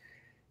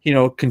 you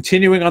know,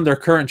 continuing on their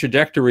current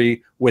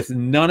trajectory with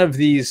none of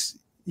these,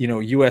 you know,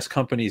 U.S.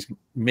 companies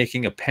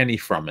making a penny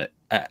from it.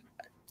 I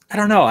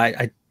don't know.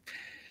 I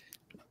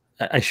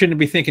shouldn't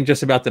be thinking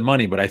just about the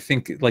money, but I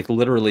think like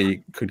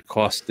literally could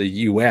cost the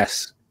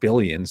U.S.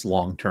 billions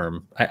long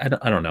term. I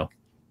don't know.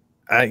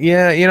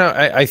 Yeah, you know,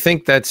 I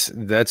think that's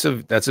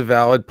a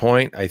valid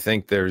point. I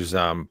think there's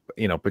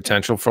you know,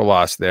 potential for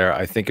loss there.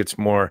 I think it's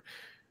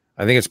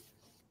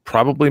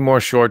probably more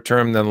short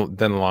term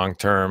than long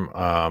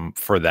term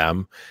for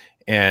them.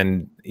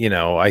 And you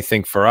know, I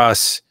think for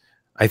us,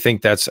 I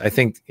think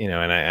you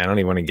know, and I don't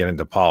even want to get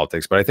into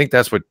politics, but I think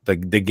that's what the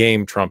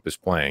game Trump is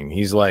playing.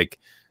 He's like,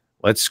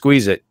 let's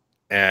squeeze it.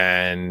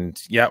 And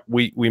yeah,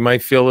 we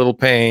might feel a little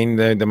pain.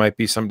 There might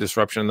be some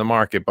disruption in the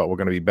market, but we're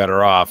going to be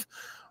better off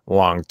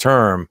long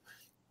term.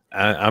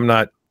 I'm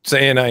not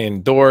saying I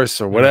endorse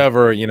or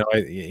whatever. You know,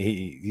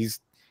 he's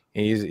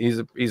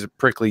a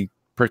prickly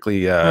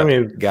I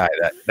mean, guy,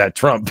 that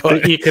Trump.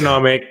 But,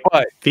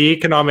 the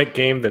economic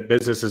game that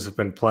businesses have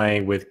been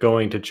playing with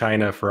going to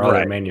China for all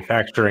their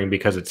manufacturing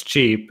because it's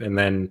cheap, and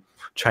then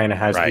China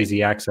has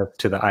easy access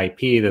to the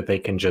IP that they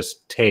can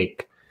just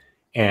take,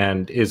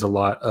 and is a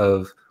lot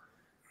of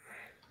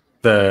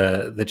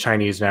the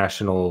Chinese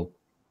national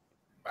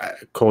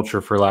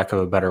culture, for lack of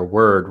a better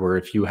word, where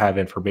if you have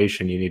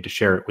information, you need to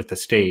share it with the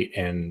state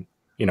and,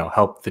 you know,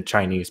 help the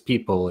Chinese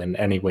people in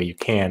any way you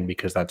can,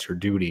 because that's your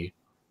duty.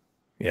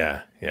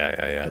 Yeah.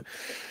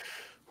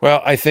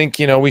 Well, I think,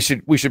 you know, we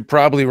should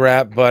probably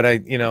wrap,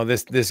 but you know,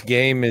 this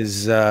game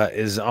is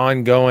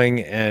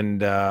ongoing,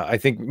 and I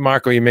think,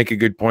 Marco, you make a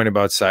good point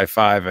about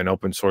Sci-5 and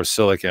open source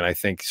silicon. I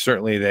think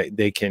certainly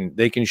they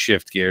can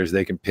shift gears,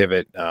 they can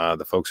pivot,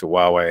 the folks at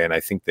Huawei, and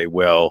I think they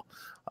will.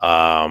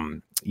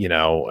 You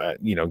know,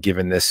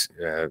 given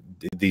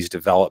these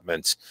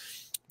developments.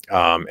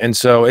 And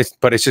so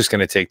it's just going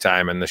to take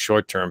time, and the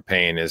short-term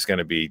pain is going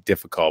to be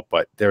difficult,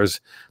 but there's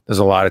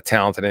a lot of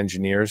talented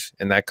engineers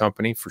in that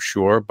company for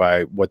sure,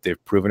 by what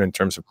they've proven in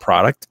terms of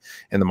product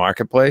in the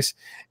marketplace.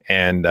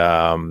 And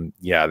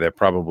yeah, they're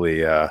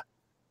probably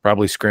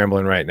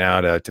scrambling right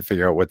now to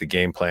figure out what the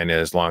game plan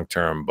is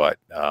long-term, but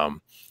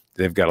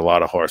they've got a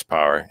lot of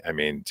horsepower. I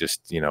mean,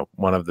 just, you know,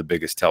 one of the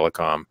biggest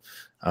telecom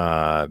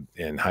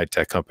and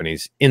high-tech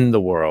companies in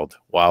the world,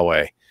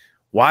 Huawei.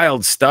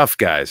 Wild stuff,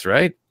 guys,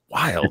 right?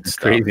 Wild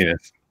stuff.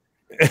 Craziness.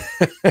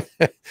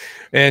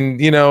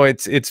 And you know,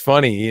 it's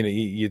funny, you know,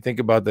 you think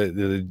about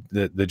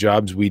the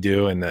jobs we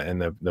do and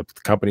the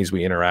companies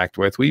we interact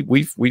with.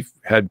 We've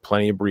had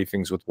plenty of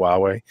briefings with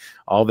Huawei.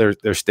 All their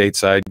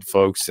stateside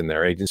folks and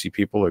their agency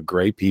people are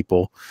great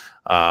people.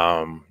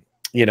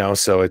 You know,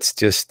 so it's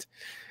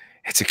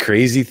a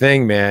crazy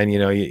thing, man. You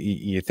know,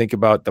 you think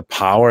about the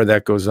power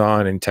that goes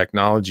on in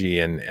technology,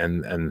 and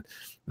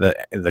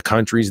the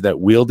countries that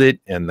wield it,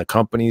 and the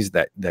companies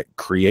that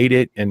create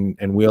it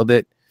and wield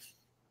it.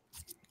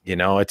 You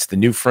know, it's the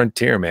new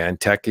frontier, man.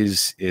 Tech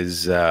is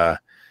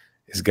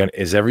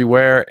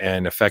everywhere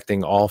and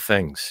affecting all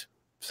things.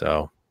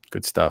 So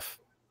good stuff.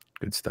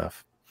 Good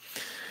stuff.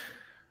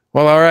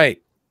 Well, all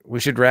right, we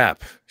should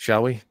wrap,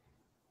 shall we?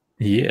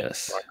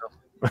 Yes.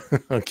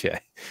 Okay.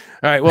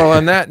 All right. Well,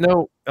 on that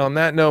note,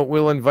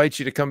 we'll invite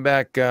you to come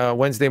back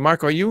Wednesday.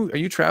 Marco, are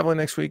you traveling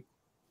next week?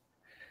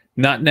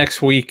 Not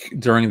next week,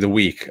 during the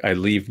week. I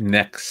leave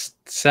next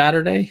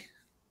Saturday,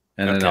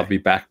 and then I'll be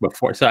back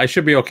before. So I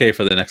should be okay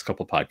for the next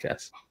couple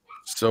podcasts.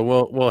 So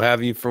we'll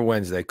have you for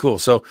Wednesday. Cool.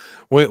 So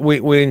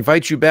we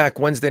invite you back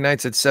Wednesday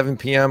nights at 7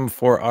 p.m.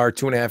 for our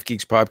 2.5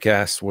 Geeks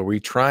podcast, where we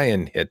try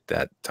and hit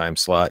that time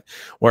slot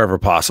wherever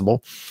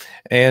possible.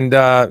 And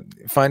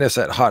find us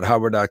at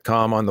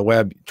HotHardware.com on the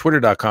web,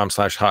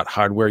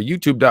 Twitter.com/HotHardware,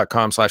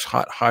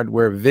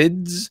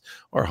 YouTube.com/HotHardwareVids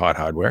or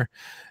HotHardware,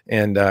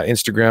 and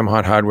Instagram,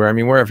 HotHardware. I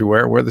mean, we're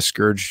everywhere. We're the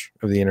scourge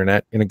of the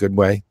internet in a good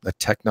way, a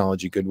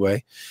technology good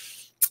way.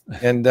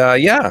 And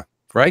yeah,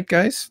 right,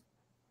 guys?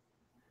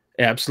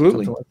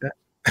 Absolutely. Something like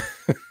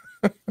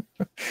that.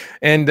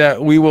 And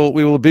we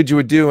will bid you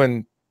adieu.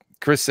 And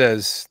Chris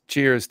says,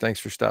 cheers. Thanks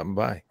for stopping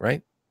by.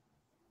 Right?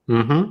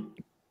 Mm-hmm.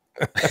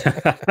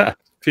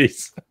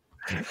 Peace.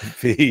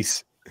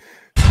 Peace.